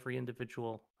every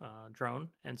individual drone,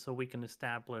 and so we can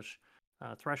establish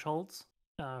thresholds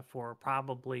for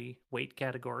probably weight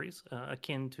categories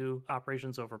akin to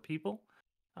operations over people.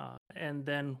 And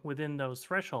then within those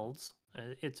thresholds,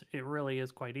 it really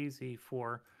is quite easy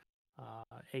for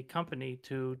a company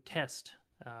to test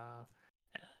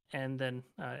and then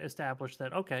establish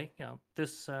that, okay,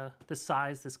 this this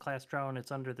size, this class drone,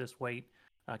 it's under this weight,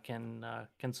 can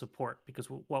support, because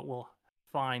what we'll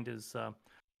find is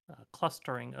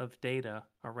clustering of data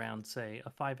around, say, a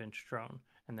 5-inch drone,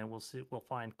 and then we'll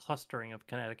find clustering of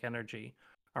kinetic energy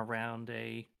around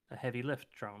a heavy lift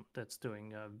drone that's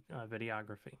doing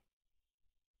videography.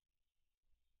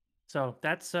 So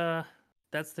that's the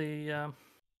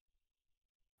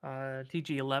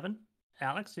TG11.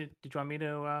 Alex, did you want me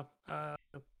to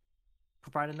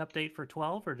provide an update for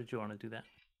 12, or did you want to do that?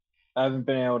 I haven't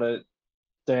been able to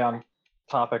stay on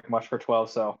topic much for 12,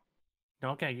 so.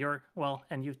 Okay,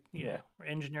 and Yeah.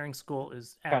 engineering school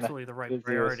is Kinda absolutely the right busy with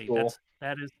priority. school.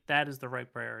 That is the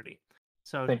right priority.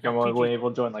 So I think I'm only able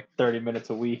to join like 30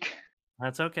 minutes a week.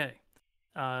 That's okay.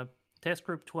 Task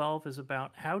Group 12 is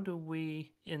about how do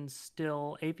we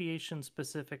instill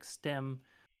aviation-specific STEM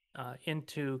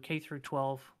into K through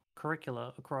 12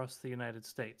 curricula across the United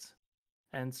States.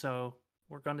 And so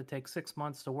we're going to take 6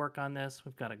 months to work on this.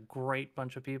 We've got a great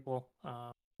bunch of people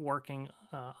working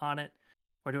on it.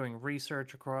 We're doing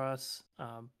research across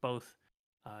both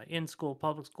in-school,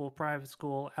 public school, private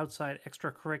school, outside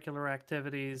extracurricular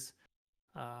activities.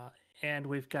 And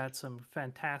we've got some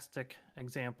fantastic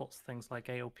examples, things like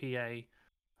AOPA,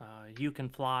 You Can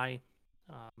Fly.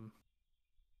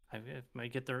 I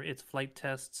get its flight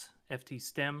tests, FT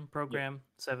STEM program.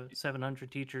 700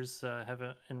 teachers have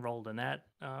enrolled in that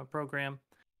program.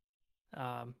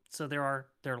 So there are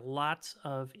lots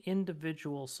of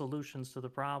individual solutions to the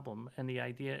problem, and the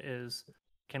idea is,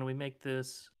 can we make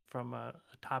this from a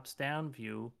tops-down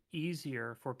view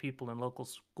easier for people in local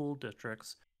school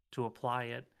districts to apply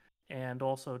it, and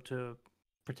also to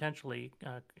potentially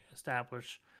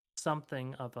establish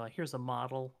something of here's a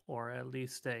model, or at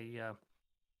least I'm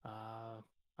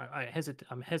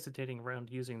hesitating around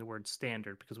using the word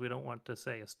standard, because we don't want to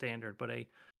say a standard, but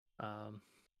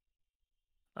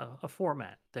a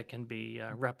format that can be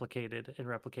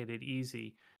replicated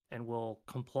easy, and will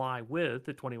comply with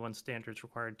the 21 standards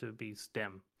required to be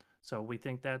STEM. So we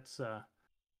think that's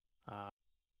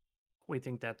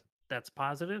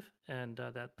positive, and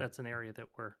that's an area that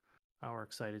we're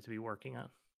excited to be working on.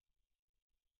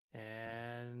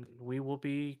 And we will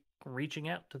be reaching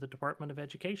out to the Department of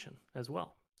Education as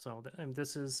well. So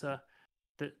this is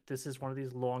one of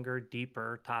these longer,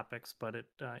 deeper topics, but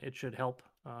it should help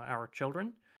our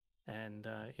children, and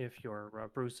if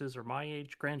you're Bruce's or my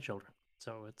age, grandchildren.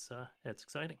 So it's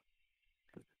exciting.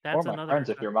 That's or my friends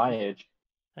if you're my age.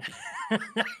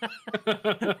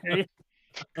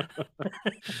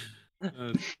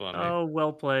 That's funny. Oh,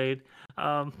 well played.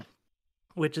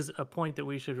 Which is a point that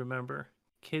we should remember.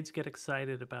 Kids get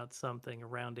excited about something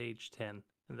around age 10,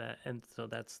 and so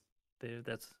that's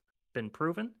been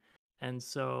proven. And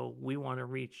so we want to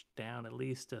reach down at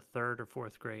least to 3rd or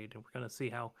 4th grade, and we're going to see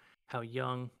how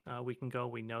young we can go.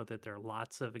 We know that there are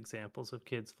lots of examples of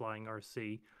kids flying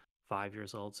RC, 5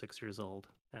 years old, 6 years old,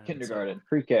 kindergarten,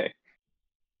 pre-K.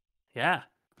 Yeah.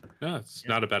 No, it's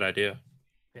not a bad idea.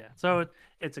 Yeah. So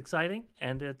it's exciting,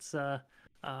 and it's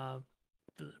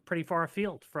pretty far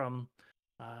afield from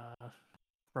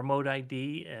remote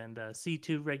ID and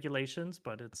C2 regulations,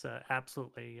 but it's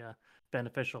absolutely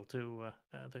beneficial to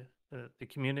the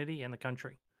community and the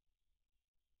country.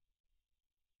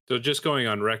 So just going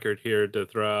on record here to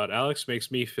throw out, Alex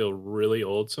makes me feel really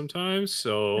old sometimes.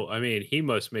 So, I mean, he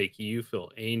must make you feel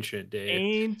ancient, Dave.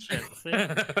 Ancient.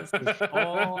 This is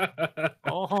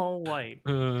all white.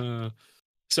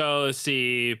 So let's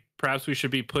see. Perhaps we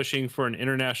should be pushing for an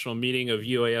international meeting of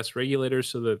UAS regulators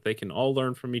so that they can all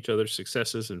learn from each other's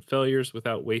successes and failures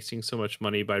without wasting so much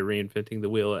money by reinventing the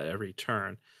wheel at every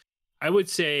turn. I would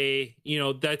say,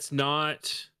 that's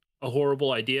not a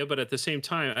horrible idea, but at the same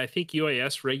time, I think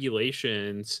UAS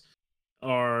regulations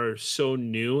are so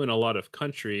new in a lot of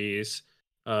countries,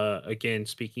 again,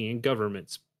 speaking in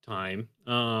government's time,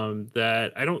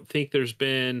 that I don't think there's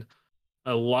been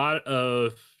a lot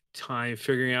of time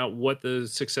figuring out what the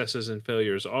successes and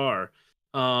failures are.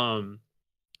 The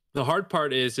hard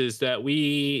part is that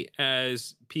we,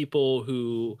 as people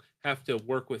who have to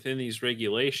work within these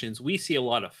regulations, we see a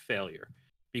lot of failure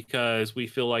because we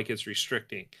feel like it's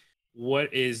restricting.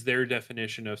 What is their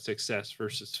definition of success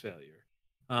versus failure?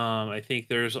 I think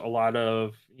there's a lot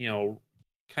of,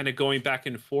 kind of going back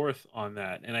and forth on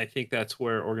that. And I think that's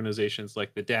where organizations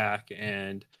like the DAC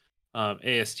and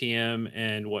ASTM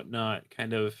and whatnot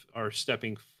kind of are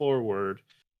stepping forward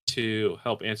to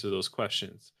help answer those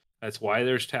questions. That's why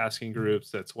there's tasking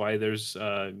groups. That's why there's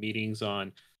meetings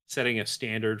on setting a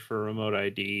standard for remote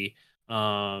ID,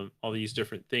 all these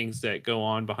different things that go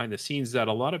on behind the scenes that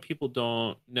a lot of people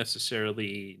don't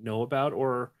necessarily know about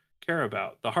or care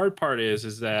about. The hard part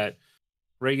is that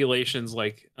regulations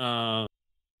like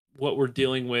what we're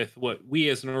dealing with, what we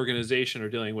as an organization are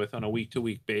dealing with on a week to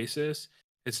week basis,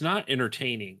 it's not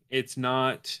entertaining. It's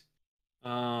not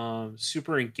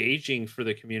super engaging for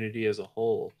the community as a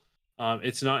whole.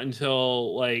 It's not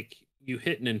until like you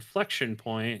hit an inflection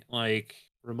point, like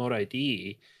remote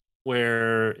ID,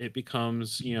 where it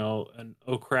becomes, an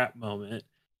oh crap moment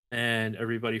and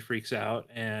everybody freaks out.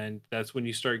 And that's when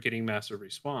you start getting massive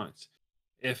response.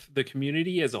 If the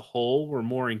community as a whole were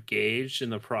more engaged in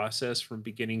the process from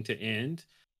beginning to end,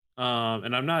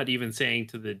 and I'm not even saying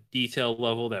to the detail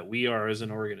level that we are as an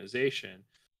organization,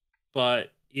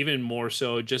 but even more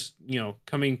so just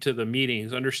coming to the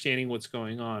meetings, understanding what's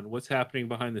going on, what's happening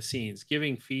behind the scenes,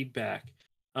 giving feedback.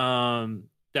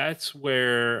 That's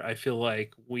where I feel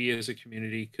like we as a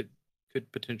community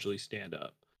could potentially stand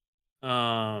up.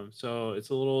 So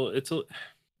it's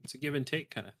a give and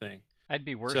take kind of thing. I'd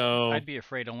be worse. So I'd be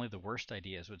afraid only the worst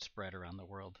ideas would spread around the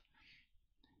world.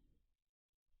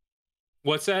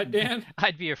 what's that, Dan?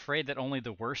 I'd be afraid that only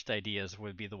the worst ideas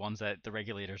would be the ones that the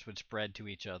regulators would spread to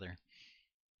each other.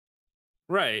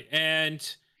 Right.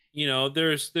 And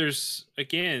there's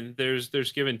again there's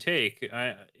give and take.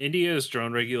 India's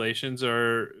drone regulations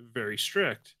are very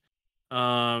strict.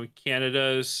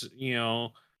 Canada's,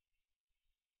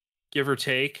 give or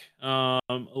take a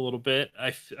little bit.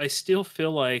 I still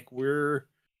feel like we're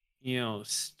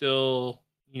still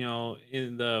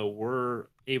in the we're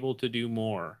able to do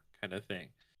more kind of thing.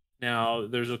 Now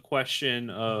there's a question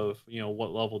of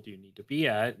what level do you need to be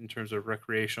at in terms of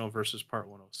recreational versus part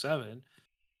 107,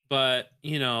 but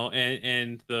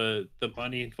and the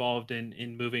money involved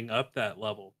in moving up that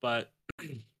level. But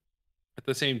at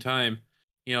the same time,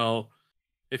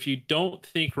 if you don't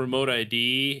think remote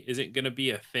ID isn't going to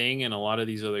be a thing in a lot of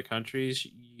these other countries,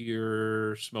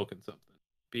 you're smoking something,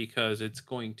 because it's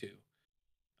going to.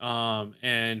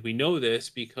 And we know this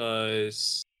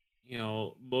because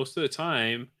most of the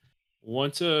time,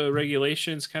 once a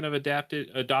regulation's kind of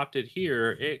adopted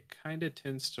here, it kind of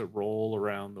tends to roll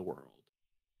around the world.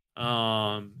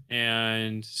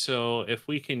 And so if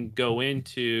we can go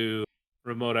into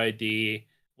remote ID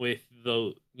with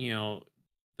the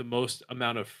most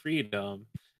amount of freedom,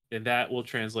 then that will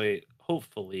translate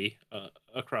hopefully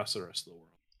across the rest of the world.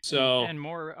 So and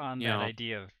more on that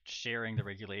idea of sharing the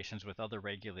regulations with other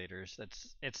regulators.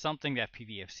 It's something that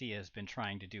PVFC has been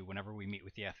trying to do. Whenever we meet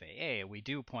with the FAA, we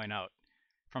do point out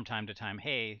from time to time,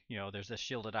 hey, there's this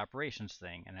shielded operations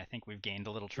thing, and I think we've gained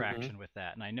a little traction with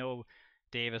that. And I know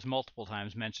Dave has multiple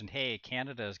times mentioned, hey,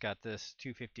 Canada's got this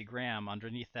 250 gram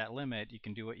underneath that limit, you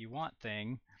can do what you want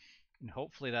thing, and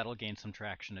hopefully that'll gain some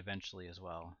traction eventually as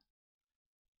well.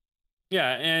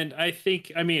 Yeah, and I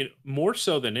think, more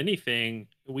so than anything,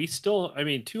 we still,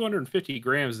 250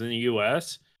 grams in the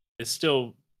US is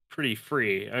still pretty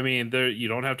free. There, you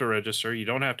don't have to register, you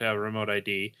don't have to have a remote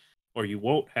ID, or you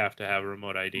won't have to have a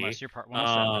remote ID. Unless you're part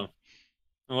 107.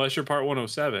 Unless you're part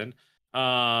 107.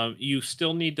 You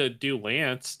still need to do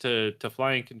LANCE to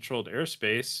fly in controlled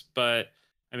airspace, but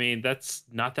that's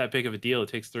not that big of a deal. It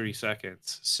takes 30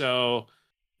 seconds. So,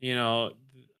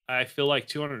 I feel like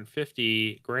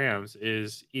 250 grams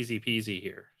is easy peasy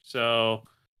here. So,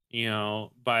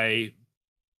 by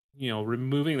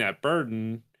removing that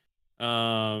burden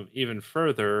even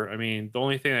further, the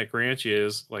only thing that grants you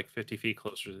is like 50 feet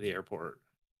closer to the airport.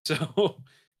 So,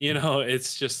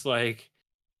 it's just like,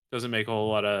 doesn't make a whole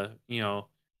lot of,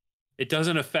 it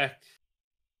doesn't affect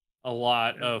a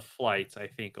lot of flights, I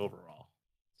think, overall.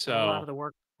 So a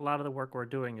lot of the work we're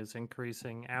doing is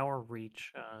increasing our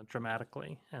reach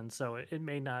dramatically, and so it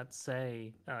may not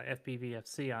say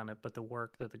FPVFC on it, but the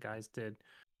work that the guys did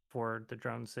for the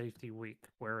Drone Safety Week,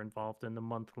 we're involved in the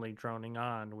monthly droning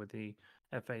on with the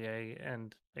FAA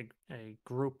and a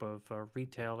group of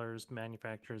retailers,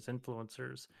 manufacturers,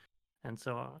 influencers. And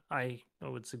so I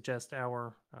would suggest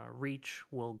our reach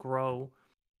will grow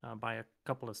by a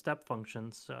couple of step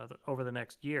functions over the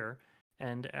next year,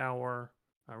 and our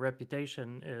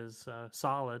reputation is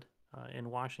solid in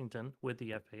Washington with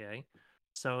the FAA.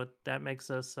 So that makes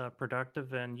us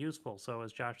productive and useful. So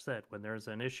as Josh said, when there's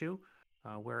an issue,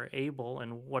 we're able,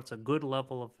 and what's a good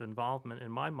level of involvement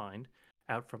in my mind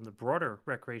out from the broader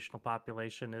recreational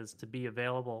population is to be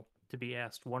available to be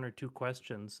asked one or two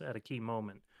questions at a key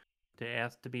moment.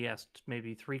 To be asked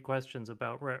maybe 3 questions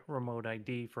about remote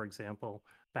ID, for example,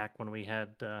 back when we had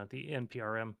the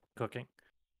NPRM cooking,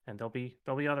 and there'll be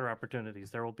other opportunities.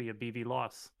 There will be a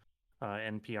BVLOS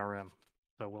NPRM,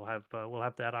 so we'll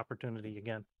have that opportunity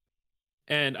again.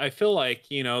 And I feel like,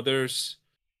 there's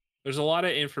a lot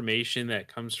of information that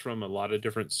comes from a lot of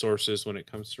different sources when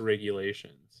it comes to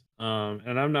regulations.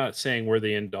 And I'm not saying we're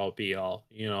the end all be all.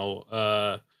 We,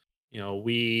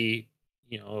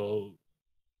 you know,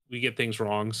 we get things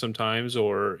wrong sometimes,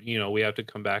 or we have to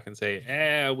come back and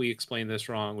say, we explained this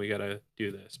wrong. We got to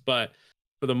do this. But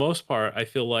for the most part, I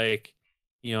feel like,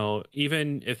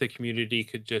 even if the community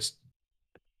could just,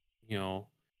 you know,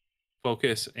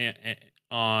 focus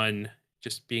on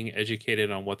just being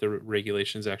educated on what the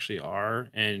regulations actually are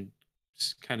and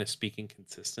kind of speaking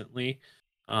consistently,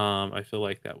 I feel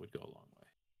like that would go a long way.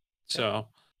 So,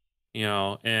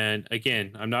 and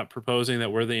again, I'm not proposing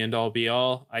that we're the end all be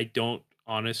all. I don't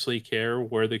honestly care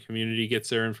where the community gets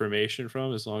their information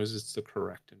from, as long as it's the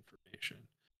correct information.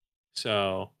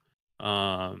 So,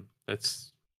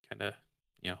 that's kind of,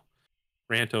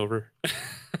 rant over.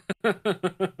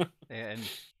 And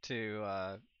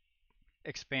to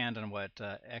expand on what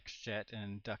XJet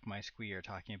and Duck My Squee are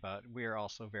talking about, we're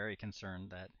also very concerned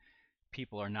that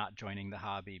people are not joining the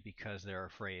hobby because they're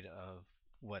afraid of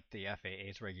what the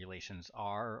FAA's regulations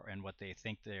are and what they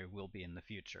think they will be in the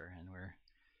future. And we're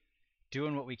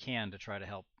doing what we can to try to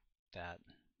help that.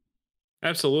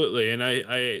 Absolutely. And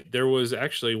I there was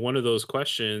actually one of those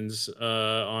questions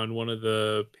on one of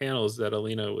the panels that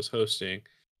Alina was hosting.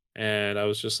 And I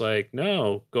was just like,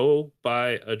 no, go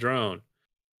buy a drone.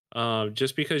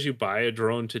 Just because you buy a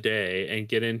drone today and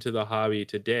get into the hobby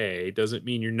today doesn't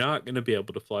mean you're not going to be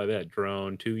able to fly that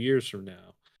drone 2 years from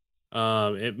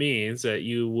now. It means that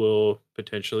you will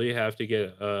potentially have to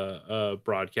get a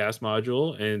broadcast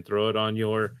module and throw it on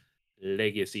your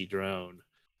legacy drone,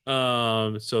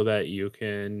 so that you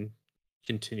can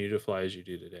continue to fly as you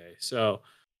do today. So,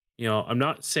 I'm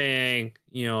not saying,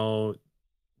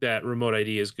 that remote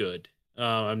ID is good.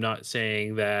 I'm not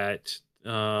saying that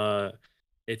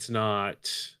it's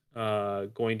not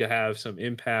going to have some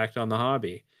impact on the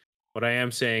hobby. What I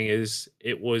am saying is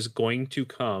it was going to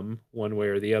come one way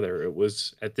or the other. It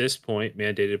was at this point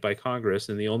mandated by Congress,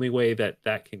 and the only way that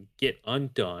that can get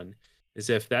undone is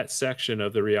if that section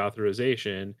of the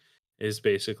reauthorization is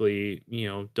basically,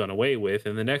 done away with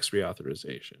in the next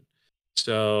reauthorization.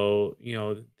 So,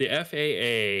 the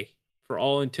FAA, for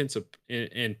all intents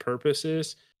and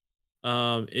purposes,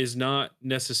 is not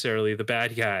necessarily the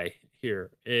bad guy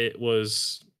here. It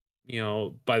was,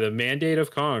 by the mandate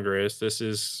of Congress, this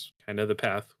is kind of the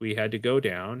path we had to go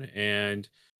down, and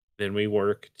then we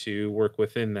work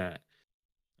within that.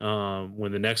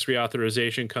 When the next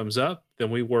reauthorization comes up,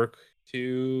 then we work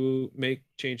to make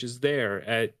changes there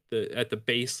at the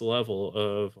base level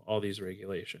of all these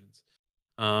regulations.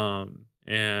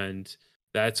 And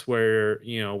that's where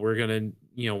we're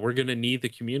gonna need the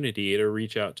community to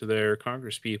reach out to their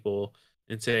Congress people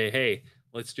and say, hey,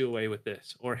 let's do away with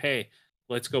this, or hey,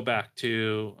 let's go back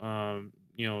to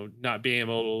not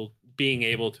being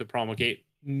able to promulgate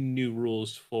new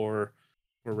rules for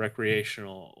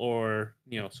recreational, or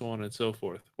so on and so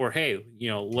forth, or hey,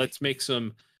 let's make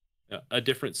a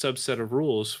different subset of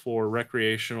rules for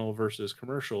recreational versus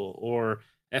commercial, or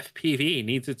FPV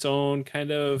needs its own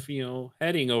kind of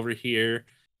heading over here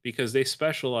because they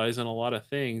specialize in a lot of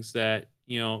things that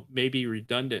may be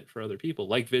redundant for other people,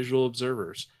 like visual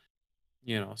observers.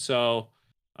 So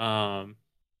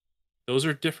those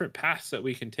are different paths that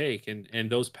we can take, and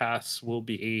those paths will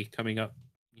be coming up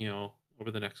over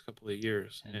the next couple of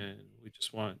years, and we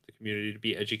just want the community to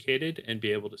be educated and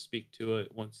be able to speak to it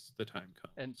once the time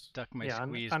comes. And Duck My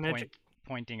Squeeze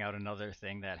pointing out another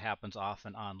thing that happens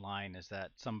often online is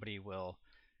that somebody will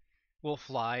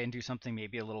fly and do something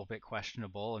maybe a little bit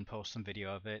questionable and post some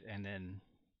video of it, and then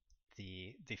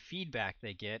the feedback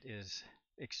they get is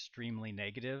extremely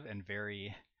negative and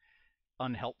very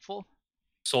unhelpful.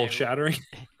 Soul shattering.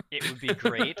 It would be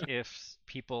great if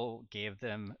people gave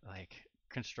them like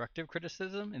constructive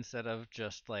criticism instead of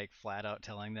just like flat out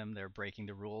telling them they're breaking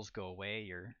the rules, go away.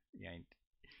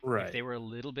 Right. If they were a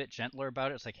little bit gentler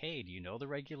about it, it's like, hey, do you know the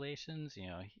regulations?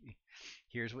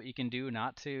 Here's what you can do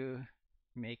not to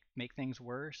make things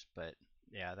worse. But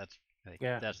yeah, that's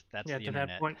the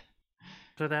internet.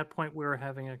 To that point, we were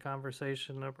having a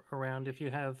conversation around if you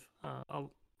have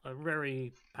a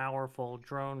very powerful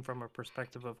drone from a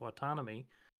perspective of autonomy,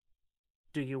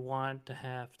 do you want to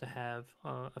have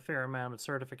a fair amount of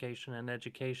certification and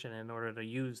education in order to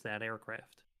use that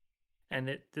aircraft?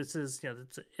 And this is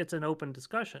it's an open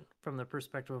discussion from the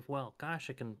perspective of, well, gosh,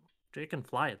 it can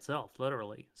fly itself,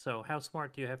 literally. So how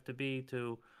smart do you have to be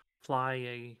to fly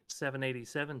a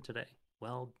 787 today?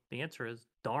 Well, the answer is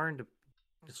darned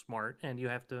smart, and you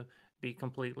have to be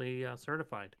completely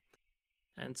certified.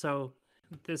 And so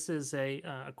this is a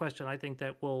question I think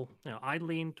that will, I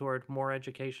lean toward more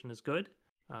education is good,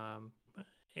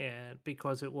 and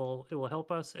because it will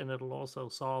help us, and it'll also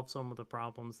solve some of the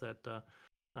problems that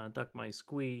Duck My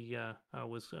Squee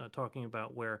was talking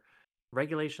about, where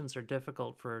regulations are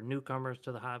difficult for newcomers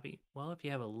to the hobby. Well, if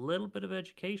you have a little bit of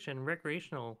education,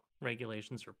 recreational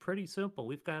regulations are pretty simple.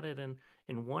 We've got it in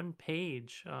one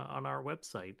page on our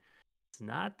website. It's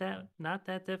not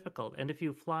that difficult. And if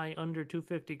you fly under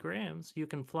 250 grams, you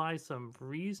can fly some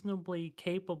reasonably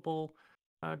capable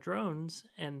drones,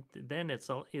 and then it's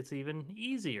even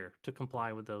easier to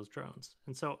comply with those drones.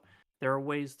 And so there are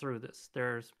ways through this.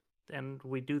 And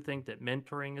we do think that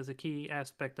mentoring is a key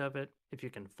aspect of it. If you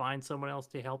can find someone else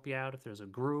to help you out, if there's a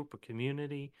group, a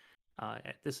community,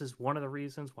 this is one of the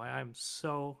reasons why I'm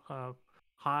so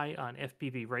high on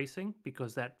FPV racing,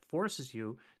 because that forces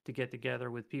you to get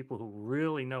together with people who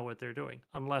really know what they're doing.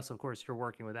 Unless, of course, you're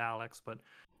working with Alex, but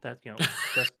that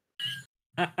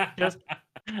just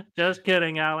just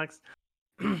kidding, Alex.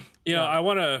 I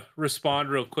want to respond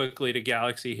real quickly to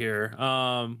Galaxy here,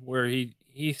 where he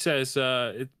says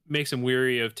it makes him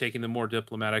weary of taking the more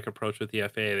diplomatic approach with the FAA.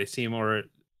 They seem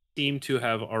to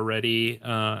have already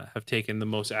have taken the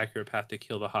most accurate path to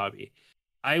kill the hobby.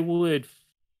 I would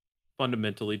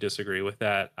fundamentally disagree with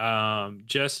that.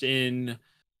 Just in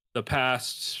the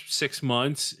past 6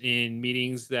 months, in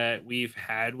meetings that we've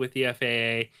had with the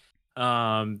FAA,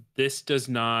 this does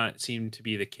not seem to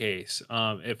be the case.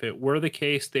 If it were the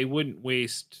case, they wouldn't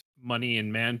waste money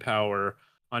and manpower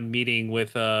on meeting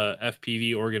with a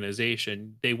FPV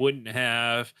organization. They wouldn't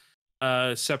have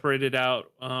separated out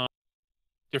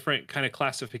different kind of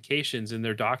classifications in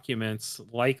their documents,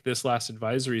 like this last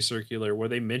advisory circular, where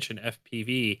they mention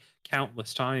FPV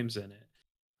countless times in it.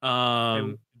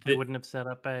 They wouldn't have set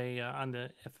up on the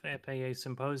FAA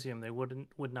symposium. They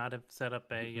would not have set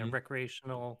up a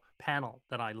recreational panel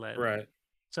that I led. Right.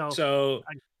 So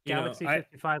Galaxy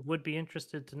 55 would be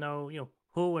interested to know,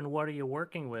 who and what are you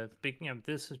working with?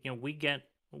 This is, we get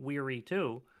weary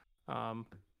too,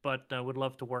 but would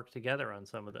love to work together on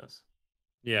some of this.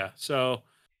 Yeah. So,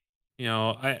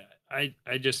 I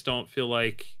just don't feel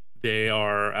like they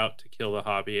are out to kill the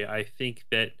hobby. I think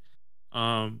that,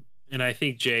 and I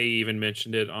think Jay even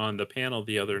mentioned it on the panel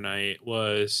the other night,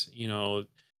 was,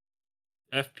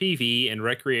 FPV and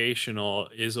recreational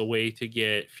is a way to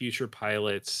get future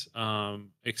pilots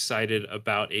excited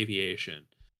about aviation.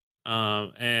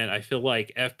 And I feel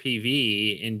like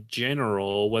FPV in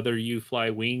general, whether you fly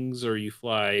wings or you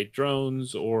fly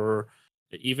drones, or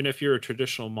even if you're a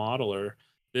traditional modeler,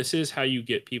 this is how you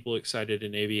get people excited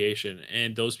in aviation.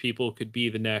 And those people could be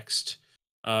the next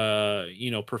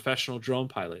professional drone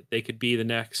pilot. They could be the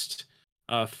next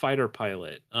fighter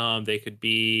pilot. They could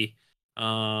be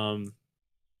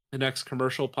the next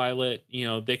commercial pilot.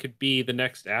 They could be the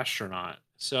next astronaut.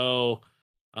 So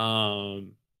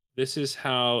this is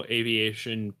how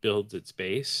aviation builds its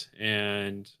base.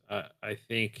 And I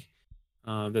think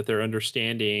that their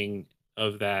understanding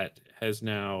of that has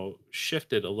now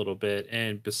shifted a little bit.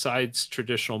 And besides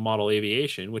traditional model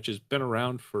aviation, which has been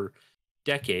around for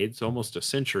decades, almost a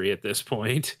century at this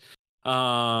point,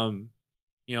 FPV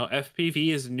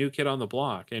is a new kid on the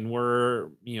block, and we're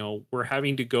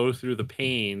having to go through the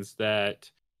pains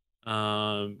that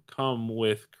come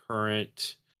with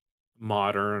current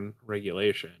modern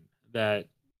regulation that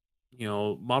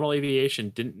model aviation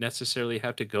didn't necessarily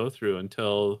have to go through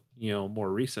until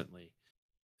more recently.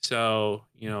 So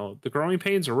the growing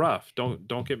pains are rough.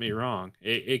 Don't get me wrong.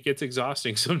 It gets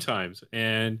exhausting sometimes,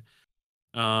 and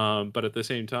but at the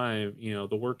same time,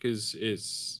 the work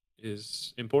is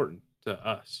important to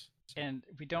us. And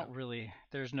we don't really,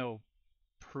 there's no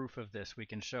proof of this we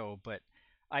can show, but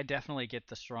I definitely get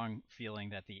the strong feeling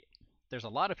that there's a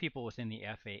lot of people within the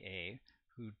FAA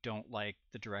who don't like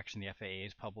the direction the FAA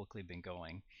has publicly been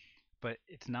going. But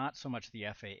it's not so much the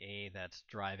FAA that's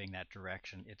driving that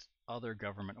direction. It's other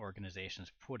government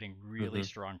organizations putting really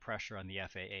strong pressure on the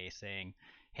FAA, saying,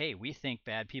 hey, we think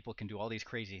bad people can do all these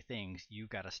crazy things. You've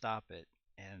got to stop it.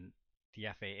 And the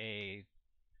FAA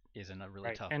is in a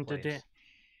really tough place.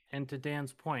 And to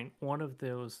Dan's point, one of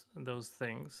those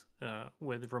things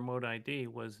with remote ID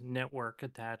was network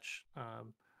attach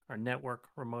or network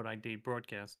remote ID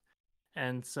broadcast.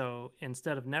 And so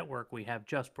instead of network, we have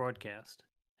just broadcast.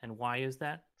 And why is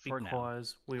that?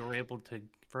 Because we were able to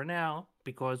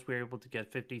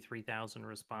get 53,000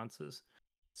 responses.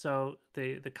 So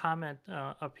the comment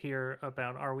up here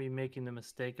about, are we making the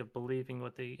mistake of believing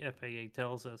what the FAA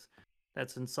tells us?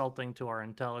 That's insulting to our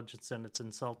intelligence, and it's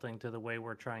insulting to the way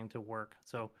we're trying to work.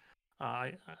 So,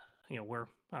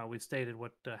 we've stated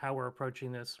how we're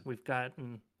approaching this. We've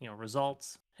gotten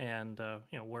results, and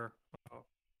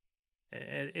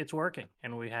it's working,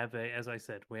 and we have as I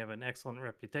said, we have an excellent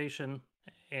reputation,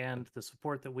 and the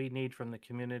support that we need from the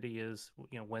community is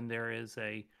when there is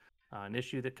an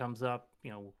issue that comes up,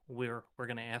 we're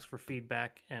going to ask for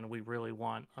feedback, and we really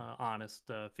want honest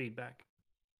feedback.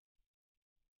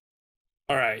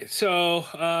 All right, so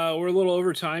we're a little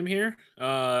over time here.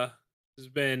 It's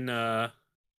been a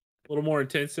little more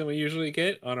intense than we usually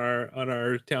get on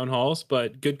our town halls,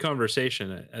 but good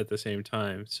conversation at the same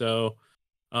time. So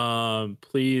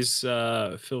please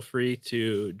feel free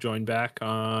to join back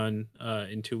on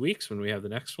in 2 weeks when we have the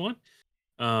next one.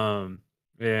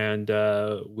 And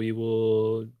we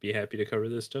will be happy to cover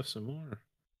this stuff some more.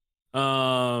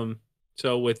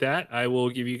 So with that, I will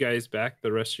give you guys back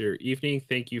the rest of your evening.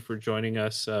 Thank you for joining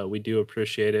us. We do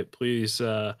appreciate it. Please,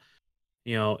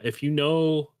 if you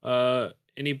know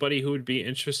anybody who would be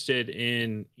interested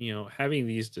in, having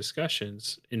these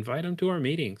discussions, invite them to our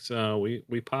meetings.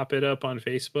 We pop it up on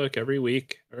Facebook every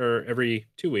week or every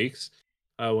 2 weeks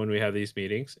when we have these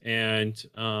meetings. And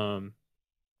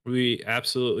we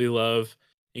absolutely love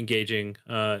engaging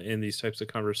in these types of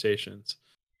conversations.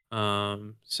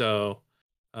 So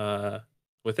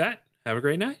with that, have a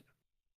great night.